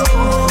waist,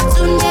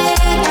 tonight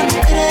I'm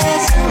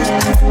crazy,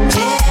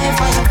 day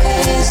for your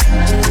waist,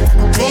 I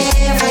could play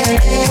for your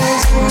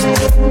days,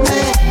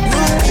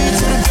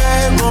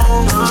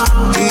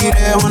 be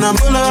there when I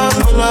pull up,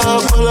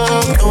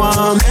 no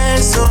I'm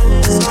mess up.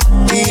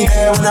 Be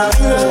there when I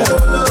pull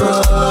up.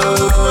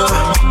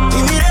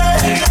 Leave me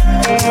there.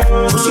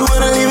 She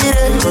wanna leave me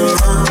there.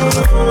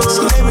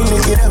 She let me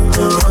lick it up.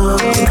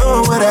 You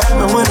know what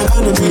happened when I'm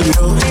gonna be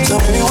low. So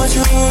baby, what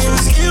you need?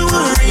 Still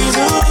one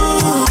reason.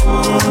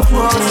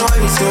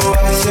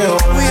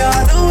 We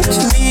all know what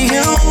you need.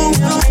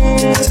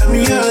 Tell me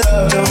your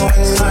love, don't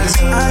waste my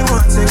time. I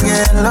want to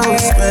get low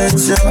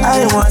special.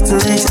 I want to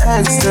reach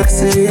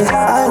ecstasy. I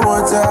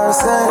want to have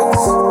sex.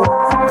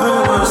 I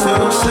want to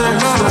have sex.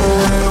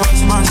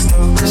 What's my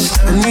stuff?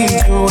 I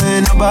need you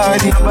and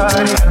nobody.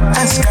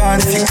 Ask God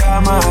if you got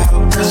my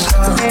help.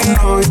 You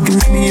know you can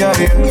meet me out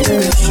here.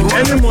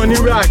 Any money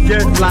we I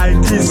get like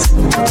this,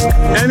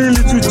 any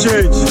little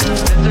change,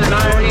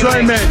 now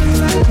enjoyment.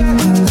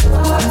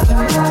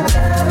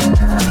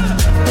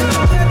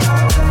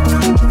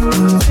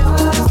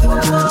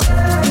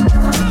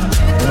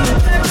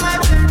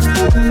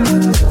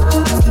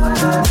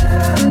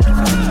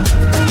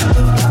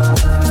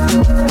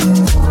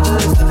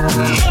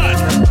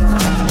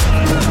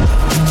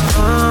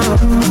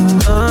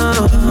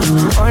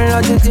 All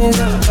of the things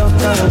I'm talking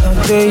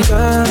about,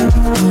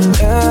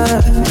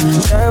 yeah.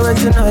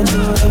 Everything I do,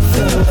 I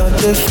feel like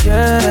this,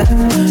 yeah.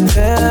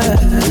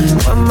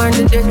 One man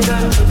did it,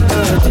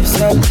 just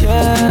like,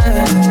 yeah.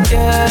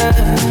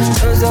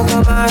 Those are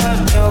come out of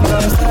your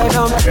cause I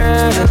don't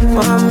pray,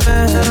 my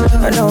man,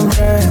 I don't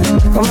pray,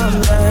 come on,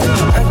 man.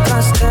 I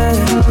can't stay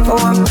for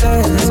one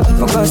place,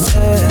 for God's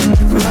sake,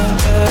 my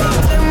bed.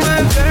 Take my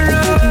friend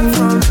away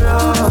from you.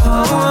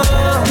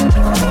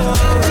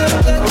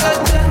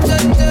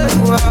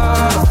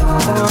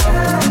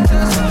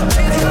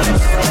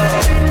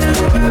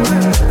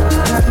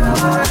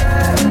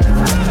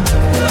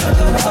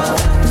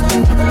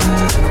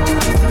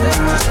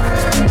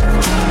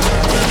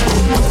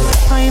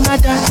 I'm a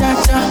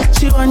da-da-da,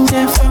 she want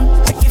them from.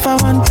 If I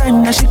want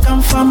time, now she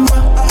come from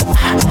back.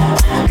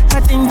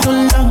 Nothing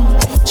too long,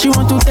 she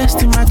want to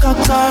test in my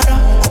cockara.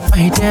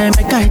 My dear,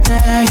 make I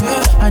tell you,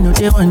 I know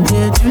they want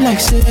to do like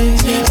say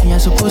me I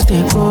supposed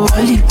to go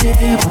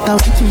holiday, but I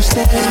want to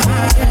stay.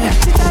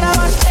 She thought I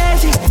was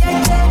crazy,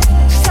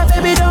 she said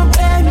baby don't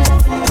play me.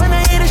 When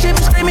I hear the shit,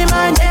 be screaming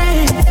my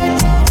name.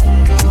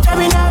 Drive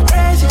me not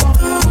crazy,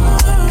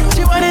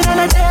 she want it on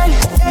a daily.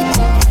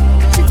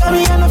 She call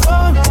me on the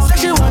phone, say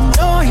she want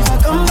to know if I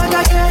come back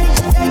again.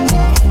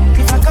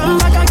 If I come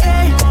back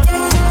again,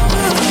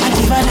 I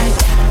give her like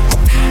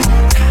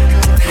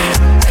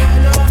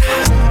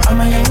I'm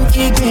a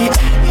Yankee bitch.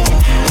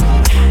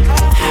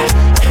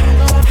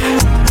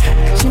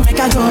 She make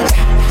her go.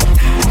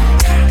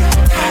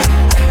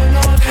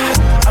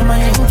 I'm a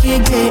Yankee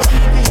bitch.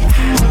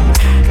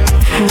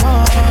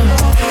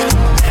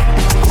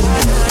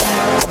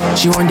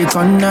 She want the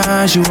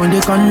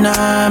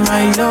corner,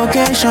 my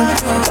location.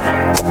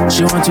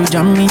 She want to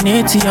jam me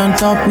natty on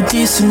top with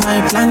this in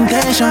my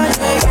plantation.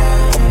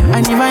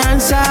 And if I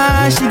answer,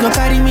 she go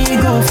carry me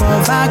go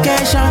for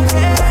vacation.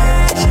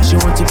 She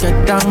want to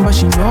get down, but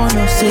she know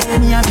no say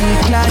me a big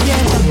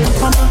gladiator.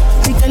 Mama,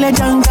 we kill a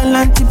jungle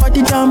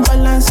antibody jump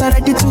balance. I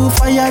ready to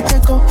fire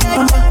take off.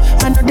 Mama,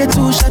 I know they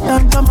too shut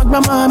down.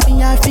 Mama,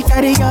 me I fi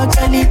carry your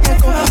girlie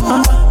take off.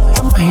 Mama,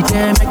 my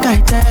dear, make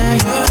I tell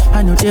you,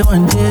 I know they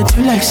want to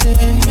do like say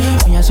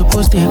me I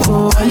supposed to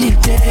go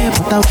holiday,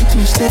 but I want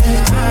to stay.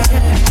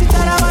 She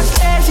thought I was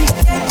crazy.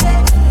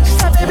 She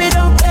said baby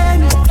don't play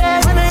me.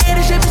 When I hear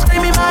the shit, be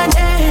screaming my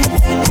name.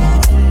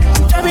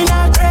 Drive me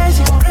not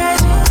crazy.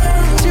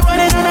 She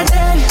want it on a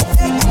daily.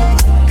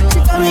 She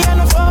call me on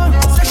the phone,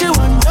 say she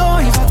want to know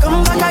if I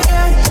come back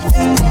again.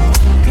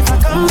 If I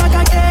come back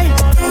again,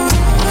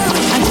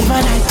 I give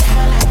her like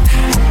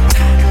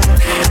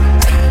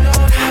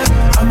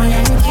I'm a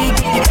Yankee.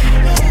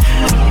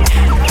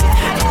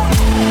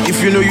 If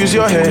you know use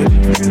your head,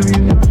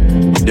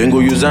 then go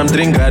use them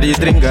drink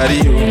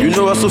Gary. You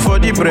know also for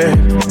the bread.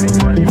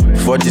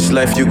 For this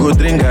life you go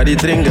drink Gary.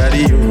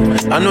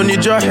 I don't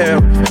need your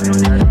help.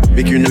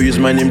 Make you know use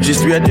my name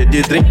just where they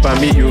drink by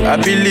me. I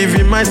believe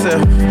in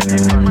myself.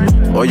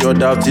 All your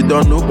doubts you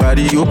don't know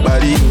party.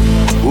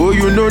 Oh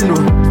you know no.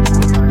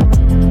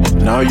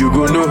 Now you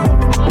go know.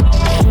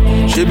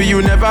 Maybe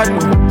you never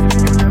know.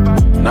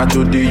 Now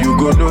today you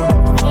go know.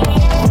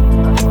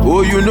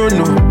 Oh you know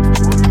no.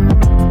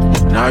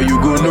 Now you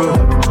go know.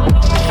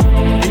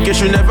 In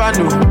case you never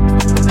know.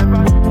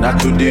 Now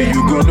today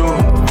you go know.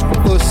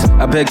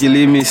 I beg you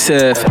leave me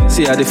safe.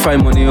 See I dey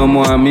find money on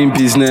more, I'm in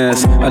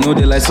business. I know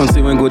they like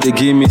something when go they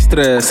give me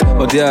stress.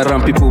 Or they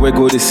around people where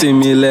go they see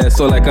me less.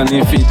 So like an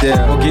infidel.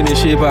 Ogini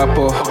Shiba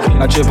po.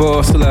 I travel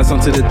hustlers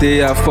until the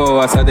day I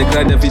fall. As I dey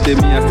grind every day,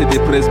 me I still dey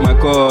praise my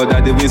God.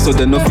 I dey win so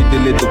they no fit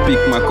delay to pick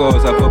my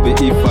cause. I probably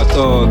if at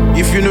all.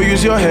 If you know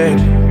use your head,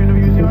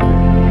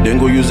 Then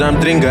go use them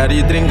drink Gary.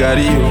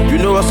 You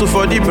know hustle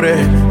for the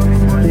bread.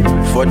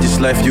 For this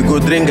life you go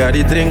drink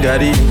Gary.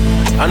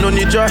 I don't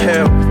need your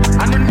help.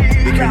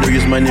 Make you know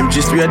use my name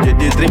just where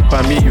they drink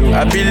for me.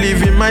 I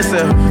believe in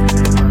myself.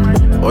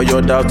 All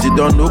your doubts you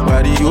don't know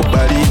party.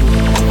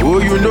 Oh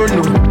you don't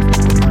know.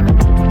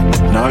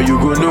 Now you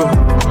go know.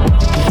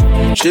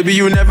 Maybe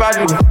you never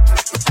do.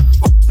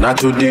 Not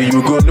today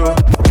you go know.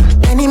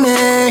 Any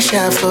man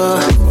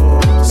shuffle.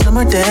 Some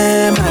of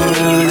them I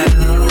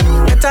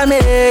run. Better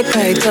make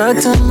I talk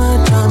to my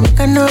tongue. Make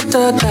I no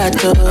talk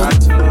at all.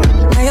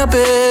 Now your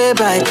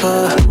babe I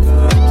call.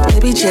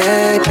 Baby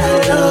check I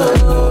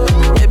love.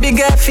 Baby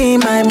girl feel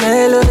my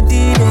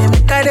melody. They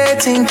make I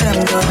think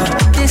I'm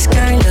gone. This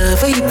kind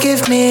of love you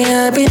give me,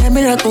 I've been a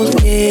miracle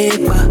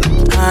keeper.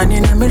 And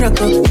in a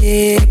miracle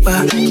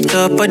keeper.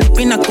 Top of the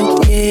pinnacle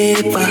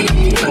keeper.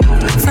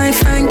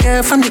 Fine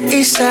girl from the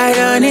east side.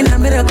 And in a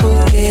miracle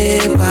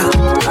keeper.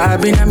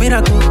 I've been a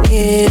miracle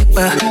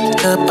keeper.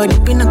 Top of the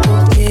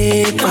pinnacle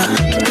keeper.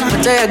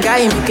 I tell your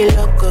guy, make it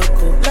lock up.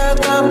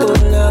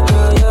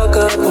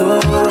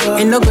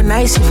 Ain't no good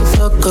nice if you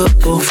fuck up.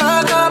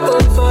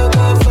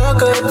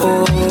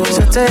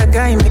 So tell your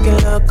guy, make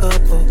it lock up.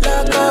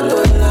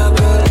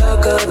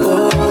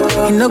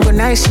 Ain't no good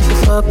nice if you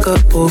fuck up.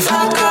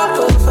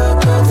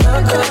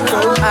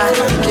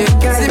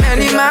 See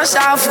many man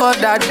shout for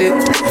that day.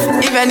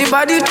 If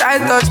anybody try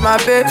to touch my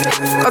babe,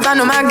 cause I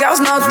know my girls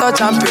not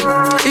touch and pay.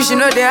 If she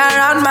know they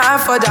around my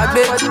for that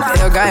babe,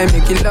 your guy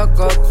make it lock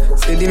up.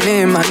 Say the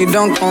name and you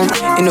don't come.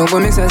 You know go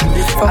make sense.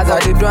 As I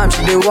did do am,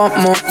 she they want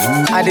more.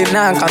 I did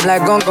knock, I'm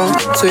like gong.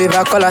 So if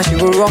I call her, she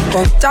go run.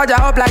 Charge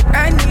her up like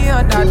any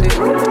other day.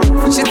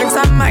 She thinks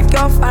I'm my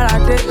girl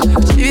Faraday.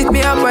 She beat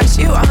me up when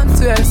she wants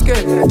to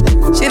escape.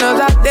 She knows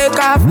I take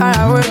her far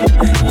away.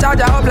 Charge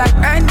her up like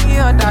any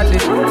other day.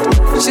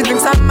 She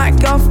thinks I'm my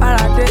girl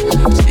Faraday.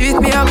 She beat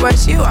me up when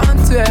she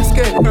wants to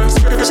escape.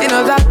 She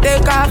knows I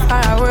take her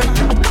far away.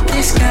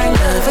 This kind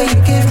of love you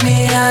give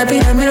me, I've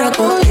been a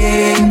miracle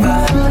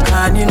keeper.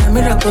 And in a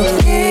miracle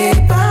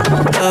keeper.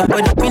 Top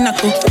of the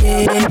pinnacle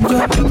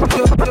keeper.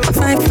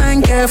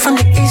 Fine girl from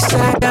the east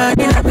side. And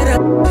in a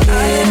miracle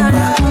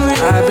keeper.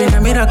 I've been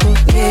a miracle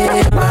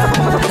keeper.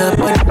 Top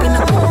of the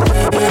pinnacle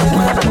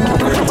keeper.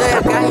 Tell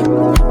your guy.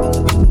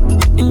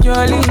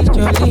 Jolly.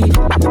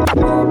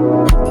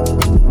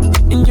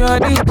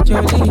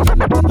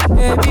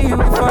 Baby, you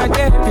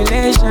forget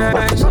relationship.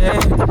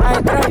 I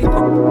tried.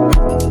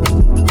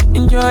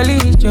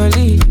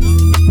 Jolly.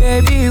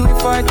 Baby, we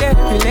forget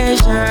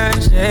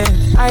relationship.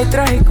 I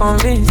try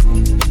convince.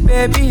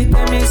 Baby,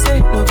 tell me say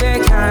no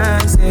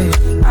vacancy.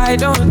 I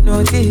don't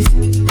notice.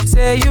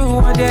 Say you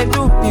want to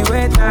do me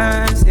wait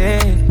and say,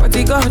 but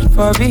the God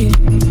forbid.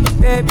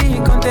 Baby,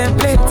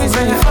 contemplate me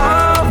say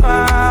over.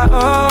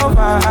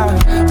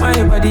 My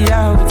body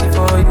out waiting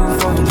for you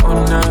for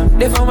honor.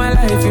 Day for my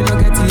life, you know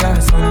get the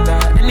ass under.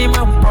 Any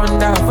man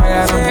ponder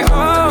fire. Say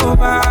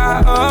over.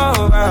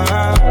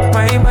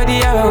 My body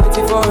out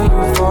waiting for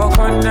you for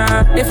corner.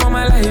 Day for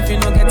my life, you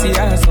know get the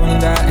ass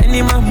under.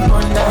 Any man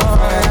ponder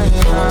fire.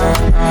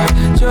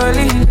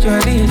 Jolly,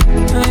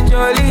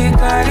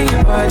 carry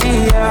body.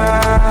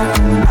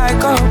 I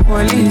call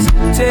police.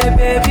 Say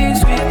baby,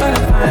 sweet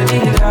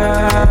vanilla.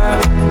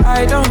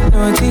 I don't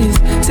notice.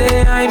 Say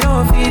I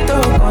know fit to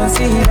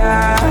consider.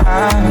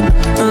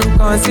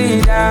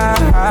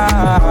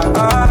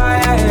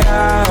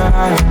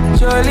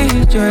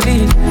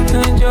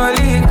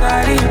 Jolly,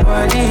 carry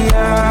body.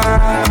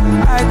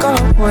 I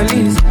call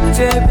police.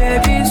 Say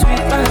baby,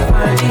 sweet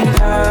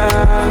vanilla.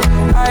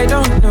 I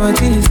don't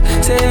notice.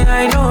 Say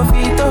I know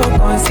fit to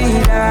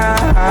consider.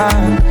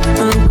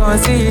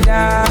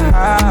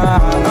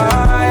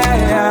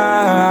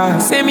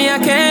 Say me I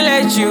can't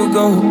let you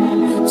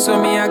go.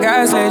 So me I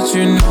guys let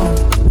you know.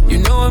 You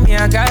know me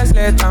I guys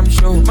let them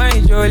show. My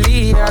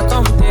Jolie, I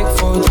come take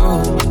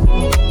photo.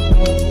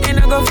 And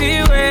I go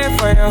feel way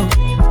for you.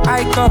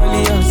 I call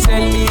you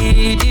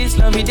Sally. This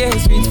love me day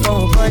sweet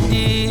for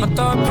body. On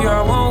top you,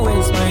 I won't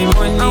waste my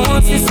money. I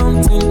want to see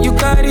something, you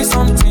carry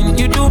something.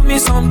 You do me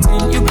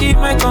something, you keep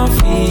my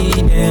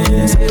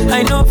confidence.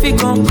 I know if you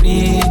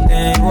complete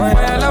them. Why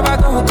I love I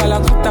go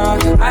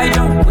Kalakuta. I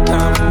don't put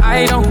down,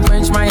 I don't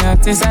quench my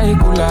heart inside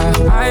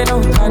cooler. I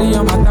don't carry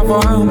your matter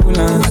for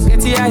ambulance. I get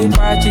the eye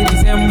patchy,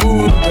 this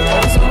embuda.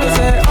 So we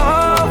say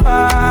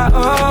over.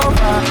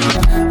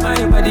 My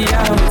body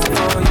out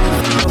for you.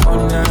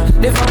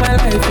 Live for my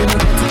life, you know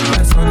get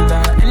it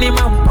under. Any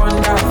man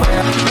ponder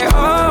fire. Hey,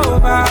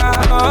 over.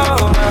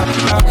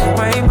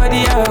 My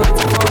body out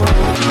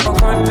for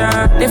corner.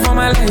 Live for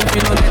my life,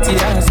 you know get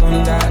it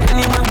under.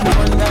 Any man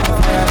ponder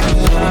fire.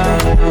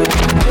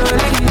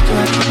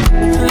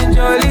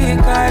 Jolly,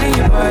 carry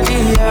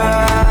body.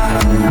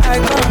 I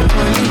come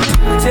police.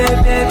 Say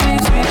baby,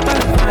 sweet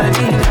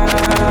vanilla.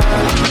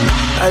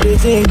 I dey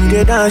think you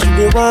dey dance, you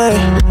dey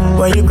whine.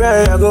 When you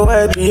cry, I go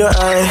wipe your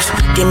eyes.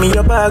 Give me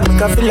your bag,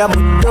 make I feel like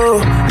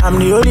Muto. I'm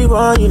the only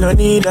one, you don't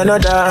need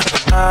another.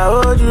 I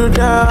hold you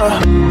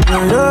down.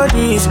 You know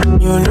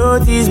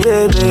this,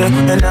 baby.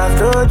 And I've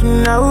told you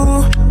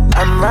now, I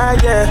I'm right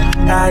there,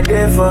 I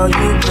there for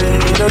you,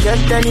 baby. Don't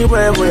get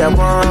anywhere where I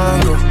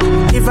want to.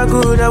 If I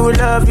could, I would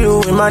love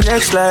you in my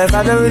next life.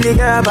 I don't really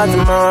care about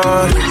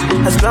tomorrow.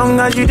 As long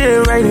as you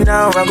there right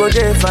now, I go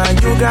there fine.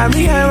 You got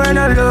me here when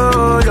I'm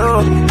low.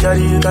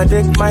 Daddy, you can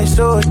take my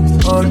soul.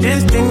 All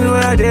these things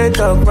where they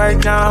talk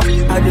right now,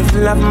 I just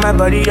feel like my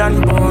body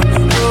and bone.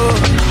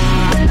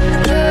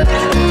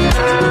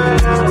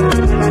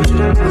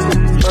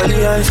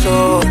 Body and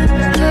soul.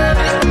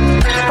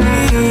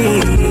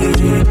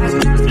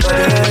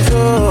 Body and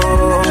soul.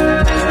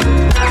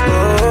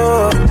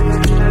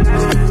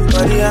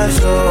 Body and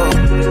soul.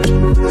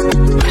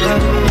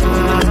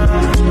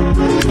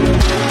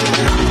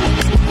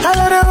 I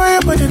love the way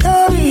you put it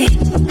on me.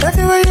 That's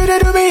the way you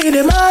did to me, you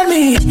demand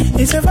me.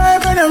 It's a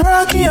vibe and I'm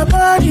rocking your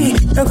body.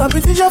 The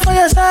competition for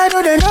your side,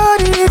 oh they know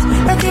this.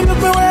 They can look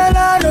me well,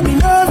 I don't be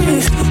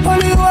novice.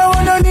 Only you, I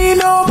wanna need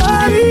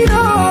nobody,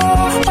 no.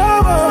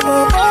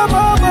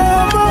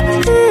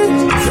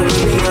 So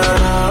baby,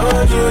 I'll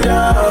hold you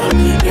down.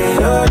 You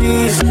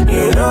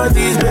know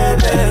this,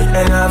 baby.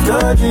 And I've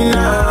told you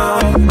now.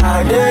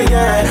 I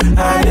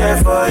there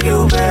for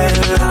you, baby.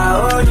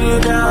 I'll hold you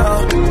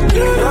down.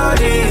 You know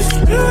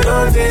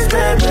this,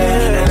 baby.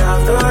 And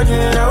I've told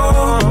you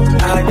now.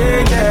 I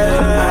there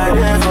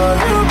for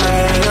you,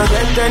 baby. Don't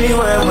get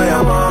anywhere where I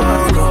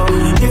want to go.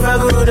 If I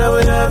could, I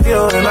would love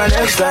you in my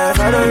next life.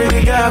 I don't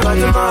really care about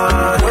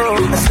tomorrow.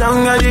 As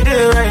long as you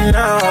do right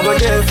now, I go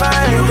there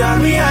fine. You got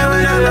me, I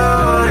will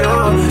alone.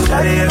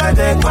 Daddy, you can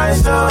take my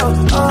soul.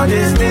 All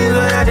these things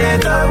when I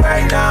did up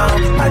right now,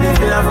 I did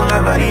feel up from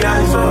my body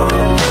and soul.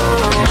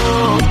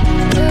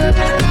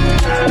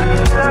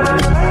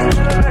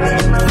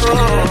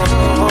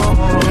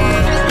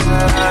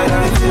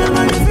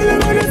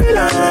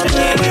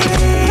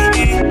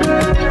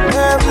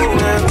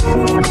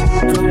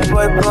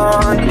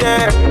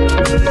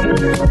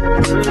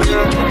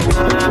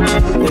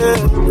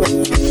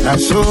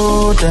 That's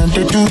so damn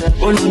they do.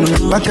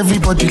 Back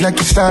everybody like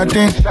it's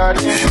starting.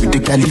 With the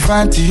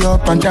Galifanti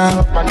up and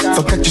down.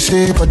 Forget to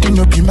say, body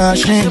no be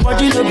machine. All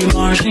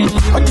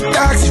the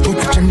taxes go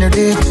to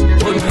generate.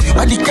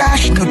 All the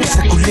cash no be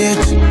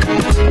circulate.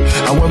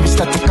 And when we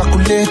start to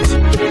calculate,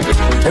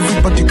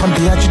 everybody come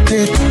to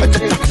agitate.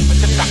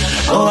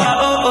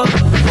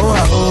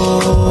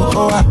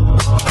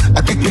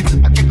 I kick it.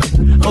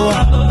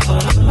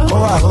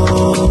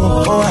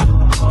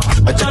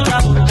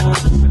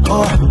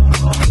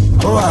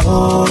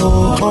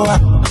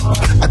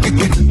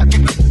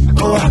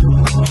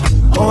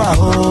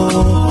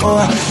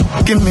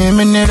 Give me a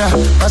minute,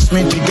 pass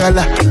me the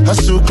gala.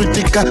 Hustle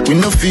critical, we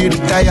no feel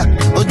retire.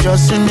 Oh,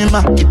 just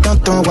cinema, it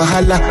don't turn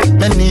wahala.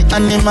 Many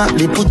animal,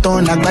 they put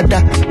on agbada.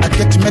 I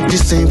get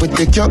medicine, we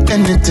take cure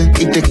anything.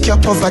 It take cure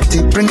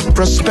poverty, bring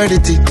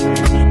prosperity.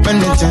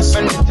 Many things.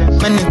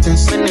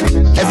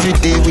 Every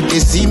day we dey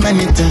see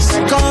many things.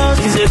 Cause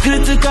it's a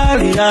critical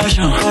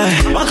reaction.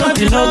 Why can't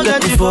you not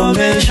get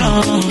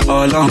information?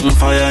 All on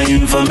fire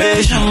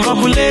information.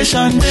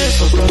 Population there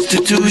for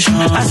prostitution.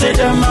 I say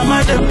them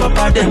mama, them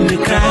papa, them they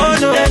cry. Oh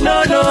no, they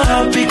don't know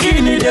how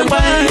bikini they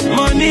buy.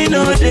 Money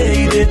no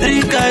they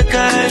drink kai.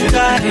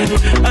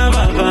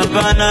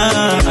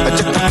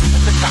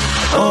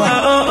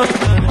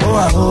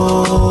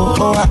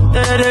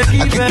 They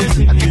keep it.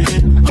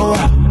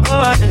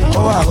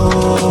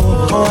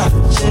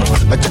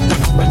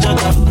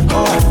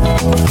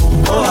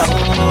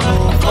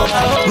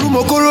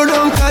 Rumokoro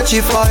don't catch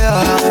a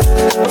fire.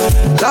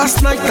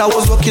 Last night I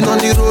was walking on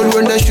the road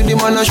when they shoot the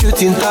man a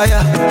shooting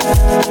tire.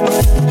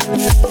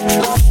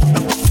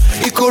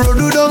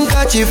 Ikorodu don't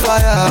catch a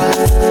fire.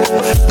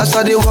 As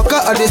I dey walk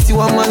out, I dey see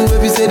one man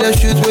baby say they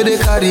shoot where they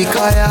carry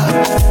kaya.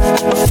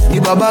 The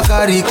baba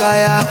carry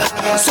kaya.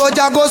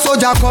 Soldier go,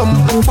 soldier come.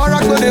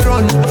 Barak no they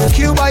run.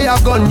 Kill by your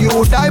gun, you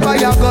will die by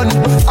your gun.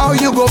 How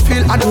you go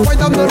feel at the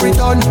point of no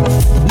return?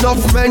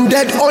 Enough men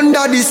dead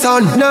under the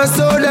sun. Now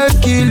so they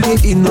kill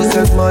the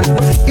innocent man.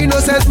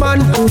 Innocent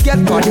man get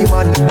body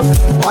man.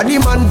 Body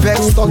man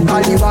vex on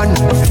Taliban.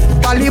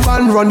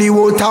 Taliban run the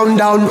whole town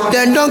down.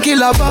 Then don't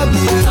kill a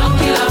baby.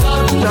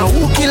 Now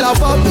who kill a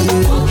Bobby?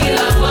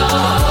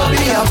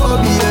 Bobby a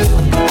Bobby.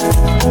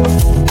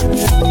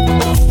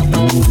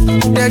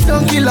 They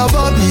don't kill a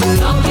Bobby.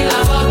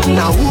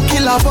 Now who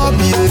kill a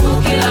Bobby?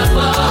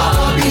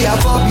 Bobby a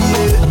Bobby.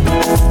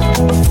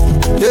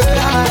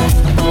 Yeah.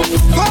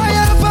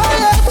 Fire,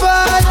 fire,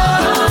 fire.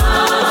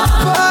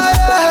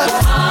 Fire.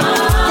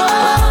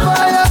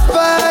 Fire, fire,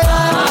 fire.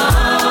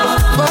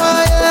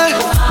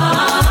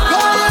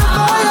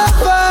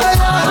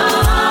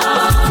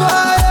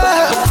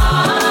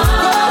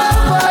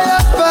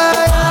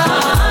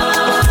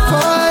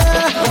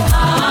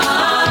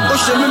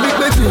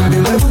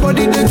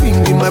 Everybody they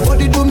bing, my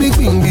body do me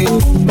bing.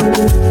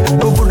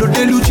 Obodo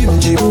de lu jim.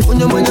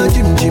 Onyamanya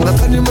jim. I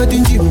can't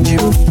imagine jim.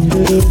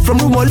 From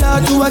Rumola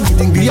to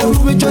Agiting, be a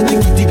room just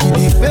giddy.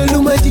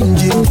 Belu my jim.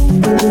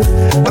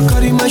 I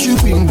carry my shoe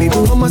bing.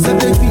 Mama said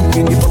they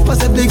bing, Papa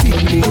said they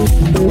bing.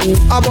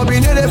 Bobby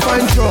know they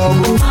find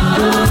trouble.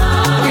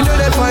 You know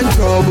they find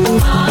trouble.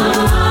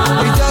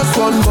 We just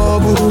one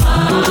bubble.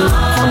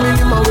 Family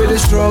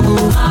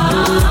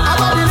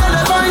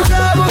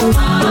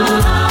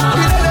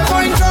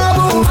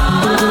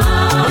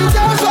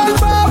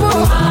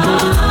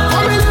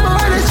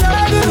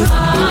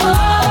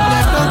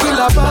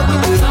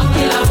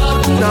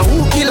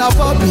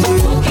Bobby,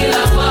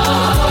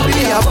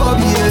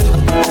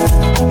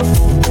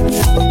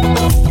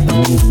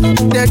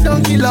 they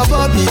don't kill a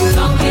Bobby.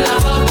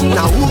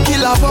 Now who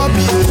kill a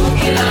Bobby?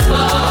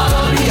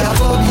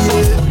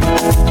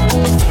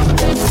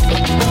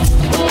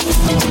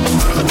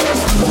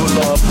 Pull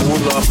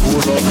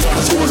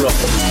up.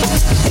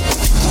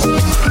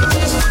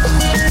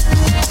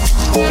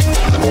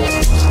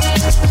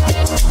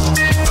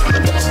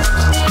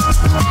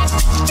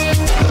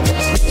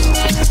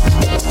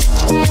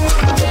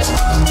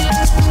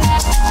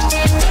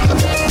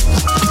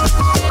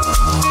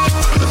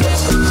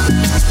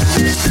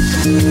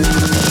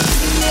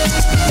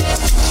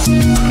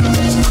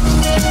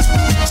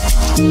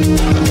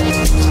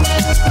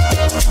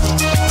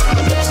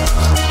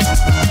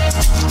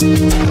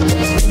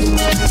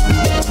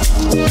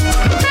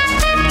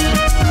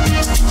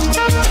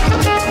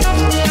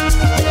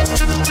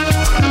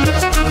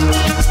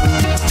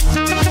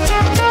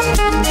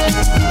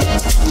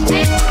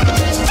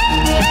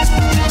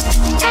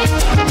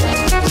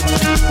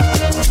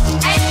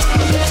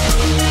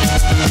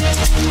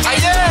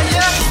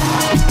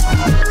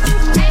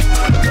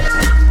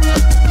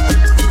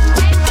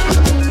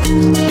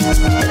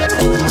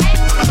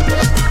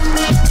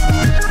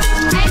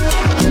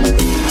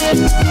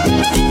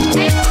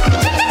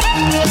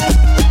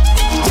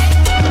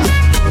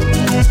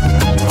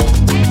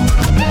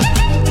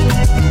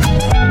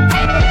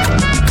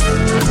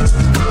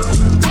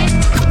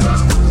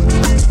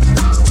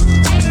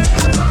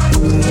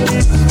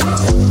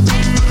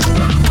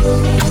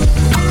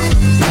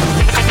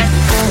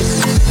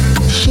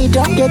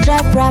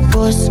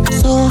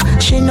 So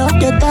she know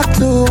they talk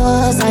to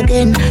us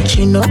again.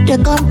 She know they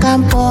come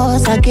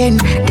campus again.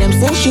 Them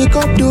say she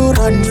go do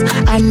runs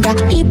and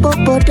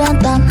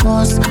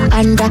hippopotamus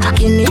and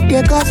Guinea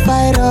they cause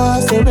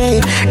virus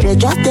away. They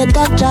just they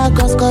talk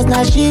jargons cause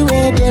now she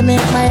way they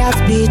make my heart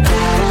beat.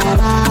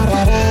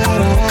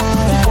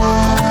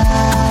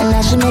 And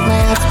now she make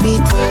my heart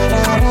beat.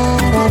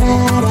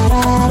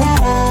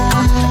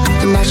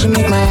 And now she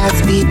make my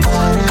heart beat.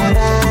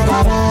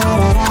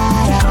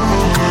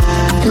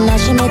 And now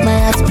she make my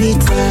heart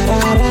beat.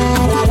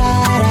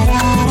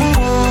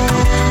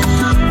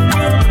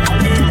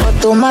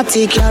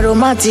 Automatic,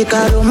 aromatic,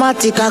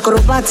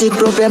 acrobatic,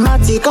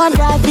 problematic. On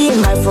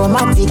driving my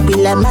formatic, be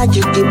like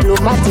magic,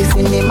 diplomatic,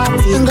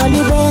 cinematic.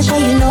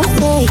 Ingolibation, you know,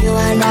 say you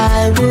and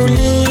I will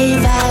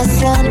live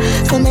as one.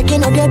 So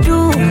making all they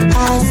do,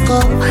 ask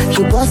up.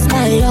 You bust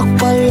my yoke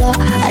polo.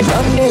 I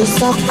don't they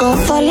suck up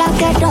for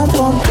like I don't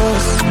pump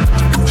us.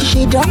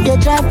 She don't they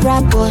drive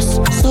rappers,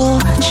 so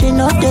she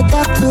know they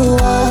talk to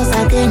us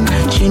again.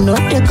 She know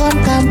they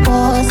come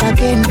campus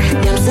again.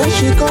 Them say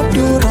she go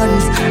do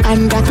runs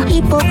and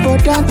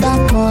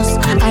hippopotamus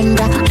and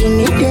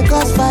Guinea they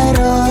cause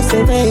virus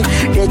away.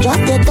 They just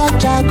they talk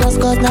jargons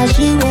cause now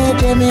she way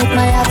they make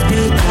my heart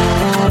beat.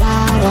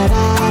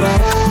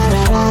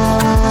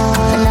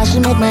 And now she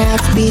make my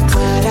heart beat.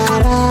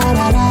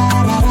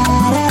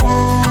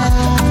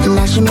 And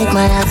now she make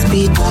my heart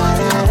beat.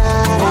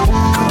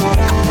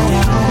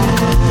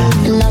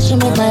 And now she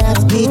make my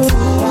heart beat.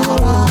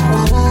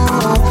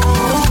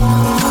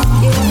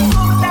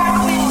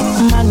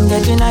 Man,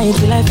 get tonight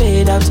till I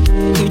fade out.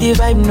 If the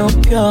vibe no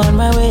pure on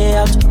my way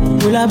out.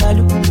 Hula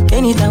balu,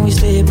 anytime we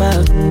stay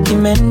out. The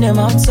men them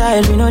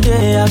outside, we know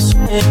they house.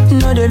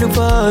 No they look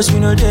for us, we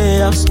know they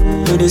house.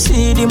 No they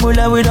see the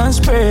mula, we don't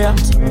spray out.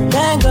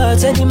 Thank God,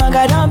 said the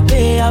maga don't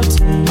pay out.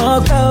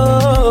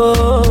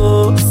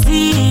 Oh,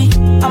 see,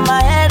 I'm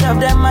ahead of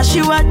them, I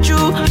she what you.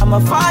 I'm a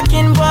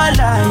fucking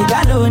baller, you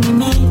got only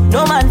me.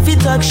 No man fit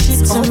talk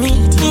shit to me.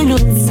 Me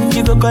look,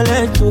 you go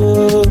collect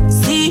oh.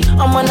 See,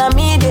 I'm on a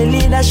me, the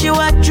leader, she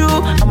what you.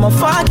 I'm a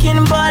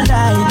fucking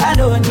baller, you got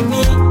only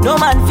me. No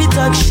man fit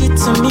talk shit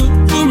to me.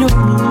 Me look,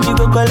 you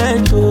go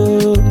collect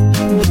oh.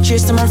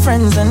 Chase to my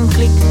friends and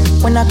click.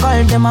 When I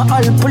call them, I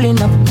all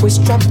pulling up. We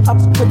strapped up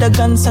with the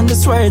guns and the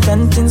swords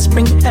and things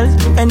bring health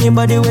to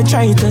anybody will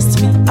try to test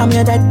me. I'm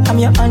your dad, I'm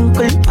your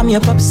uncle, I'm your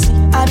popsy.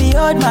 I be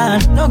old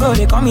man, no go,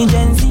 they call me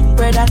Gen Z.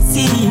 Brother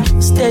C,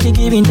 steady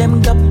giving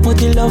them gap,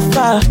 multi love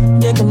far.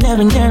 They can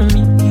never near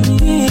me.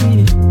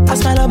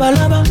 Ask my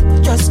lover,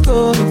 just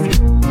go.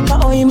 My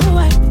own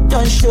wife,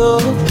 don't show.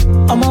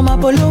 I'm on my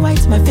polo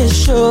white, my face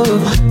show.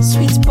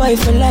 Sweet boy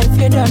for life,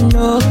 you don't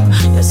know.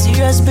 You're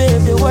serious,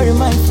 babe, they worry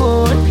my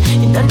phone.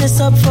 You done this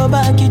up for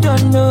back, you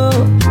don't know.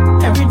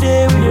 Every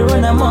day we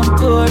run, I'm on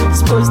call.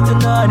 Supposed to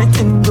know how the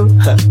thing go.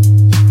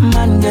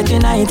 Man,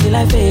 getting high till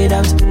I fade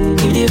out.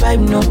 If the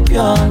vibe no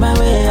pure on my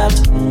way out.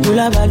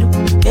 Hula balu,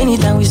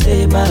 anytime we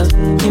stay out.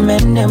 The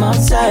men them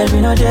outside, we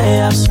know they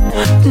house.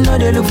 No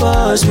they look for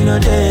us, we know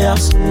they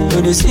house. No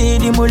they see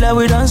the mula,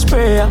 we don't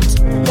spray out.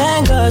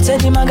 Thank God,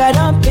 said the maga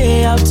don't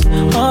pay out.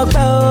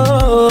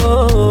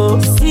 Oh,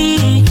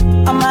 see,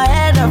 I'm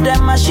ahead of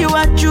them, I she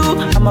what you.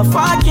 I'm a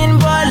fucking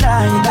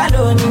baller, you got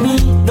only me.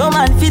 No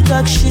man fit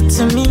talk shit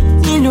to me.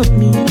 Me look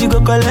me, you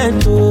go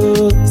collect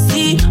oh.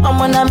 See,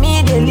 I'm on a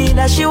me, the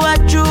leader, she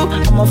what you.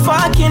 I'm a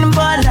fucking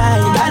baller,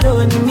 you got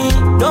only me.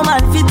 No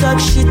man fit talk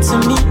shit to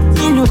me.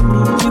 Me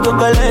you go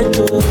collect.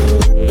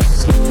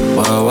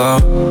 Wow, wow.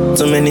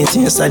 So many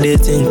things I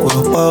did think,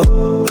 wow.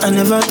 I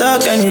never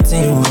talk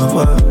anything,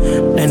 wow.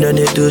 Then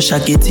they do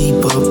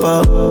shakiti,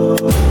 pop.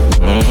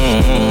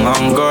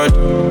 On God,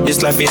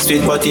 this life is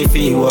sweet, but if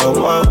you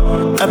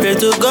wow. I pray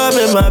to God,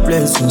 may my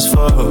blessings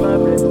fall.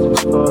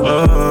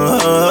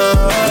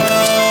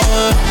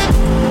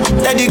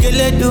 Let the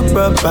girl do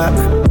proper.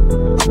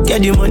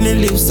 Get the money,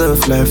 live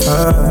soft life,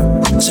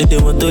 so they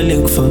want to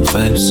link for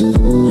vibes.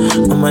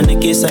 On my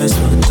neck is ice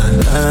water.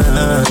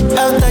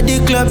 After the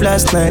club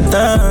last night,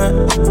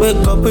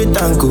 wake up with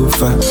and go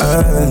far.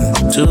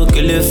 To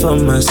kill it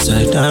from my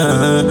side,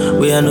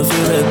 we are no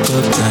feel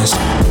recognize.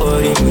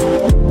 Worry me,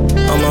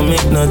 I'ma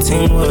make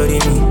nothing worry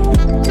me.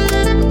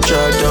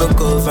 Try to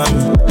cover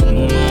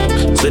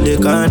me, so they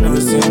can't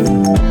see me.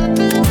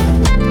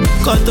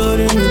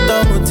 Kotori mi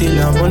tamu till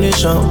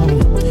ammunition.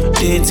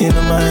 Dating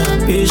on my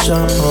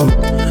ambition.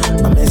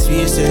 I'm a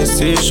sweet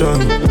sensation.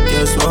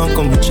 Guess one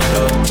come chill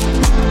out.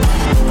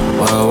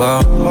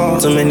 Wow.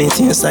 So many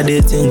things I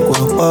did think,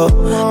 wow.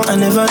 I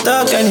never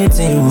talk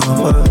anything,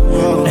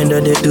 wow. Then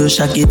they do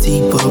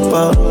shakiti,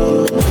 pop.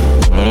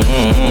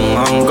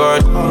 On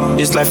God,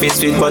 this life is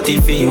sweet, but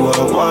if you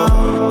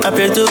wow. I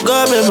pray to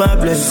God, may my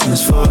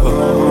blessings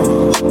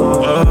fall.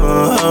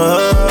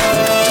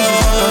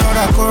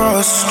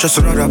 Chorus, just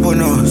another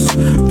bonus.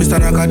 Mr.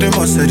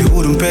 Nakademus said he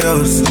wouldn't pay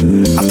us.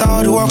 After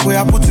all the work we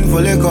are putting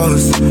for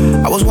Lagos,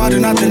 I was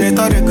wilding out and they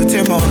thought they could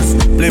tame us.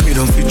 Blame it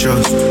on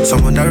features,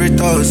 some underrate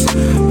us.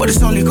 But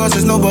it's only cause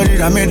there's nobody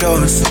that made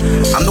us.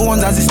 I'm the one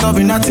that's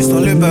disturbing artists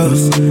on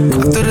labels.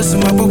 After this,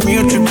 my book me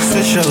a trip to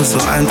Seychelles. So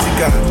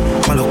Antigua,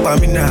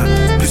 Malopamina.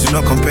 Please do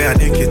not compare a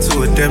naked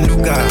to a damn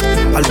luga.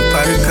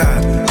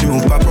 Aluparica,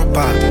 Nimumpa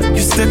proper.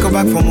 You take her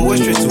back from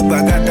West Street to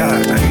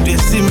Bagada. Now you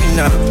didn't see me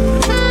now.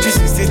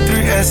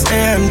 G63S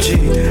AMG.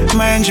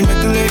 My engine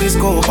make the ladies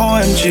go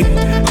OMG.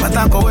 My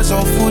tank always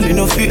on full, you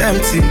know, feel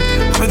empty.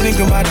 But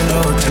thinking about the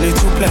Lord, and it's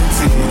too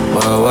plenty.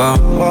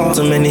 Wow.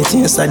 So many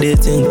things I did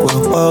think,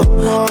 wow.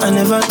 I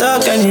never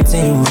talk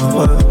anything,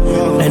 wow.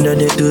 Then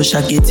they do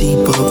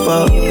shakiti,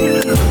 pop.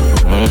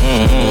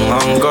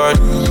 On God,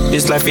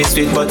 this life is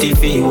sweet, but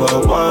if you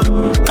wow.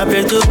 I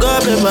pray to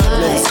God, may my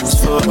blessings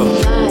fall.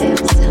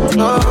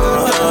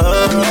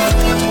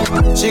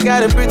 She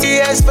got a pretty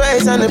ass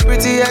face and a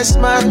pretty ass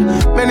smile.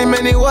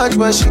 Many watch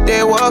when she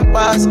dey walk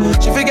past.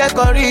 She forget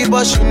curry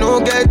but she no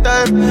get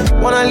time.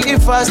 Wanna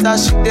live fast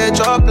as she dey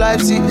chop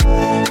life, see.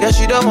 Yeah,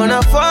 she don't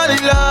wanna fall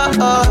in love.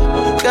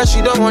 Yeah,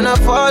 she don't wanna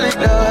fall in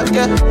love.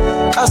 Yeah,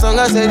 as long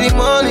as the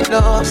money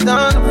don't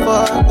stand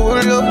for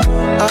good love.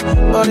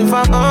 But if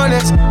I'm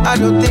honest, I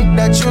don't think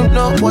that you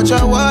know what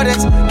your word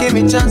is. Give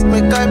me chance,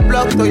 make I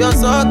block to your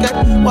socket.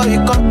 While you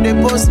come, they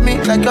post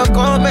me like you're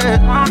coming.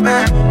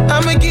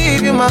 I'ma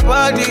give you my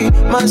body,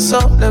 my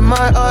soul, and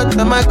my heart,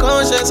 and my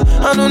conscience.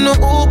 I don't know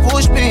who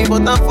pushed me,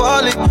 but I'm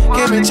falling.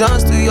 Give me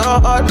chance to your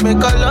heart, make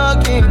a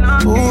lock in.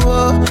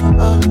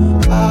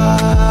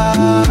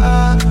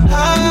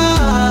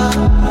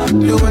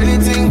 Do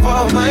anything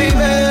for my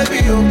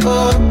baby,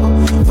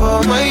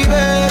 for my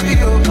baby,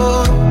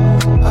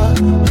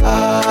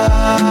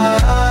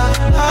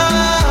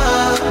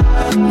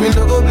 me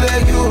no go play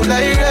you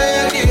like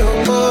radio,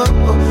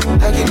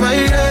 like in my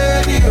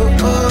radio.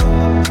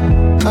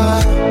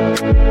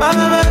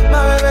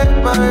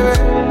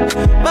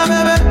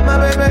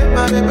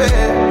 My baby,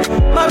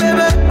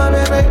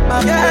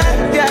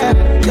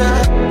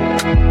 yeah.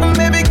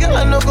 Baby girl, I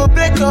no go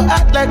break your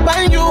heart like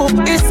banjo.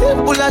 It's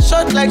simple as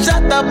short like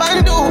Shatta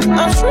Bandu.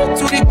 I'm straight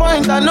to the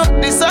point, I know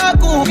the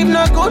circle. If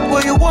not good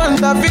what you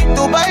want, I fit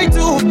to buy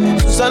too.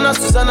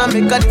 Susanna,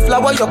 make her the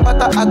flower your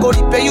pattern. I go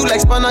repay you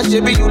like Spanish,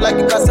 baby, you like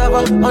the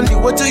cassava. On the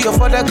way to your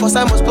father, cause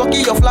I must pluck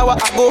your flower,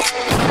 I go.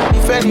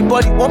 If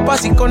anybody won't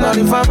pass it corner,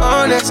 if I'm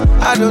honest,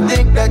 I don't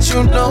think that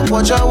you know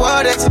what your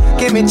word is.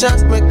 Give me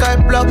chance, make I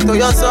block to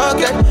your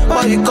socket.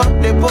 While you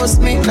come, they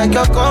post me like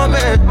you're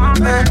coming.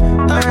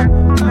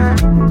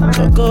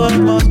 Coco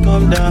must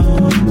come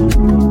down.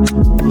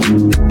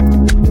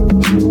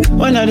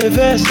 When I the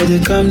verse, they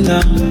come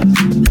down.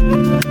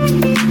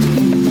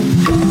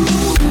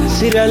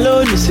 Sierra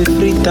Leone is a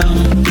free town,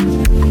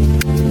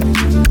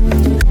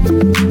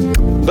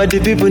 but the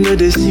people know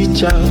they see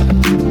child.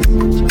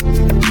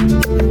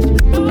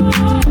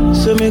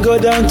 So me go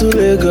down to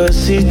Lagos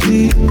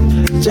City,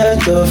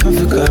 Jet of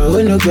Africa,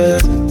 we no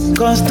get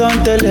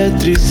constant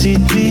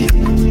electricity.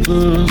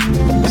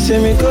 Say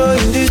me go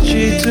in the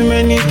street, too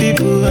many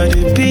people are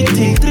the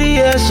pity. 3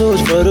 years old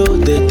for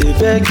road that they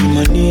beg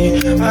money.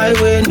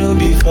 Highway no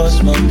be for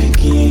small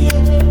picking.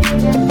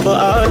 For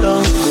how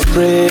long we go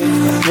pray,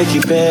 make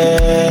it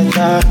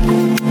better?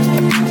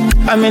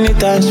 How many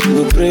times we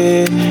go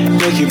pray,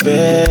 make it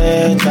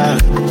better?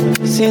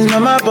 Since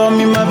mama born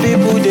me, my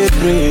people they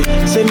pray,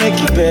 say make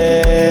it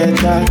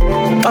better.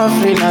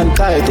 Offering and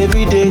tithe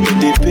every day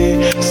they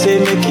pay, say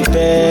make it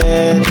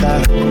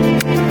better.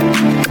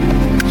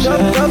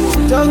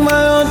 Talk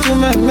my own to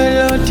my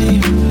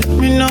melody.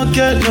 Me no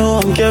care, no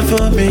one care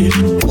for me.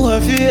 Who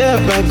have you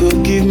ever go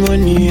give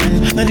money?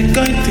 And the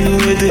kind thing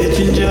where they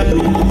ginger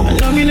me. I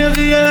know me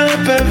never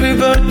help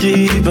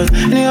everybody, but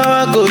anyhow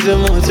I go,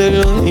 them on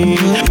tell me.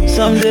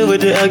 Someday where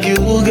they argue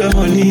who get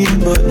money,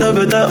 but no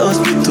better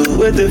hospital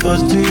where they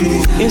first do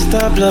it.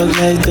 Insta blog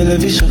like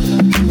television.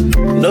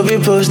 No be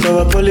post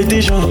our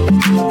politician.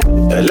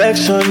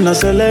 Election or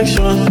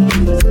selection.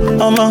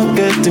 I'm on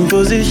get in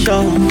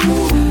position.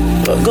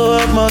 But go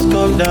up must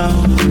come down.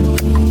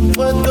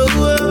 What the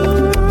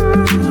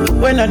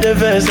world? When I the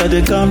verse I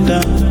they calm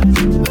down.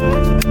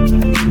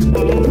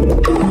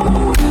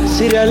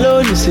 City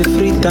alone is a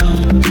free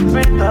town.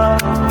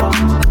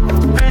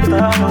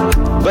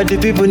 But the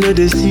people know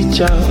they see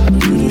child.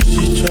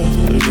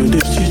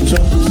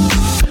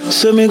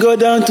 So me go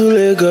down to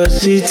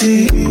Lagos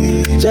City,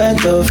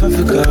 giant of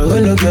Africa,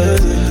 we no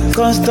get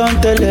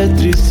constant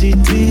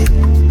electricity.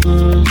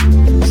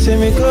 Say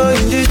me go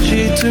in the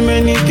street, too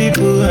many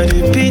people had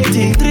a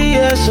pity. 3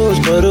 years old,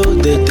 but oh,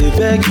 they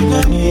beg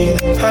money.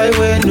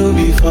 Highway no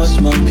be fast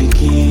man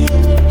picking.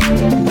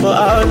 For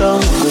how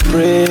long we go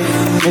pray,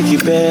 make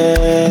it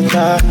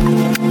better?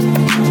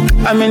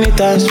 How many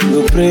times we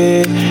go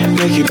pray,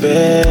 make it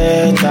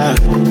better?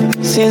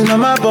 Since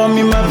mama born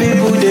me, my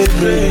people they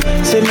pray,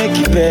 say make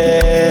it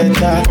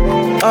better.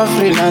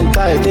 Offering and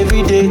tithe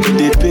every day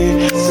they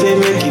pay, say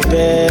make it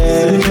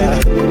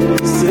better.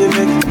 Say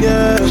make it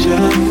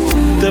better.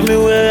 Tell me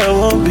where I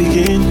won't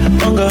begin.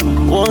 Hunger,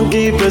 won't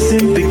keep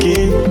person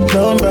begin.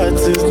 Down bad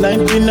since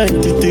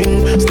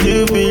 1990,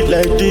 still be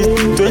like this.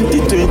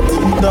 2020,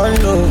 don't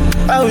know.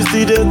 I will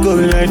see they go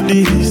like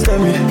this. Tell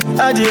me,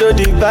 I did all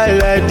the buy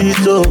like this.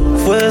 So,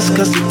 for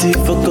scarcity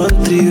for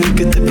country, we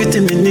get the pity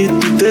me need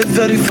to take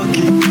very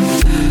fucking.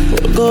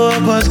 Go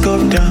up and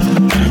come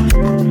down.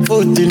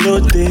 Food in no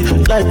day,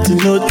 light in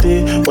no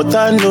day,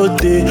 water no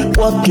day,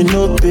 walking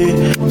no pay.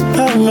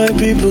 How my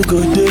people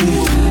go there?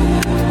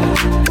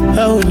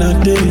 How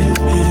not there?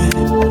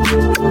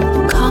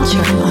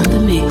 Culture on the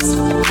mix.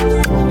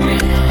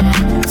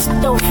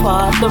 So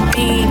far, the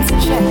beats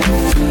check.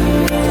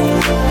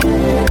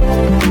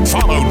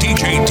 Follow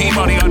DJ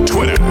D-Money on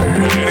Twitter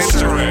and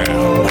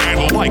Instagram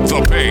and like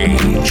the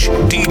page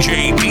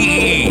DJ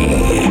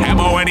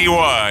D-Money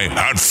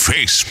on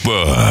Facebook.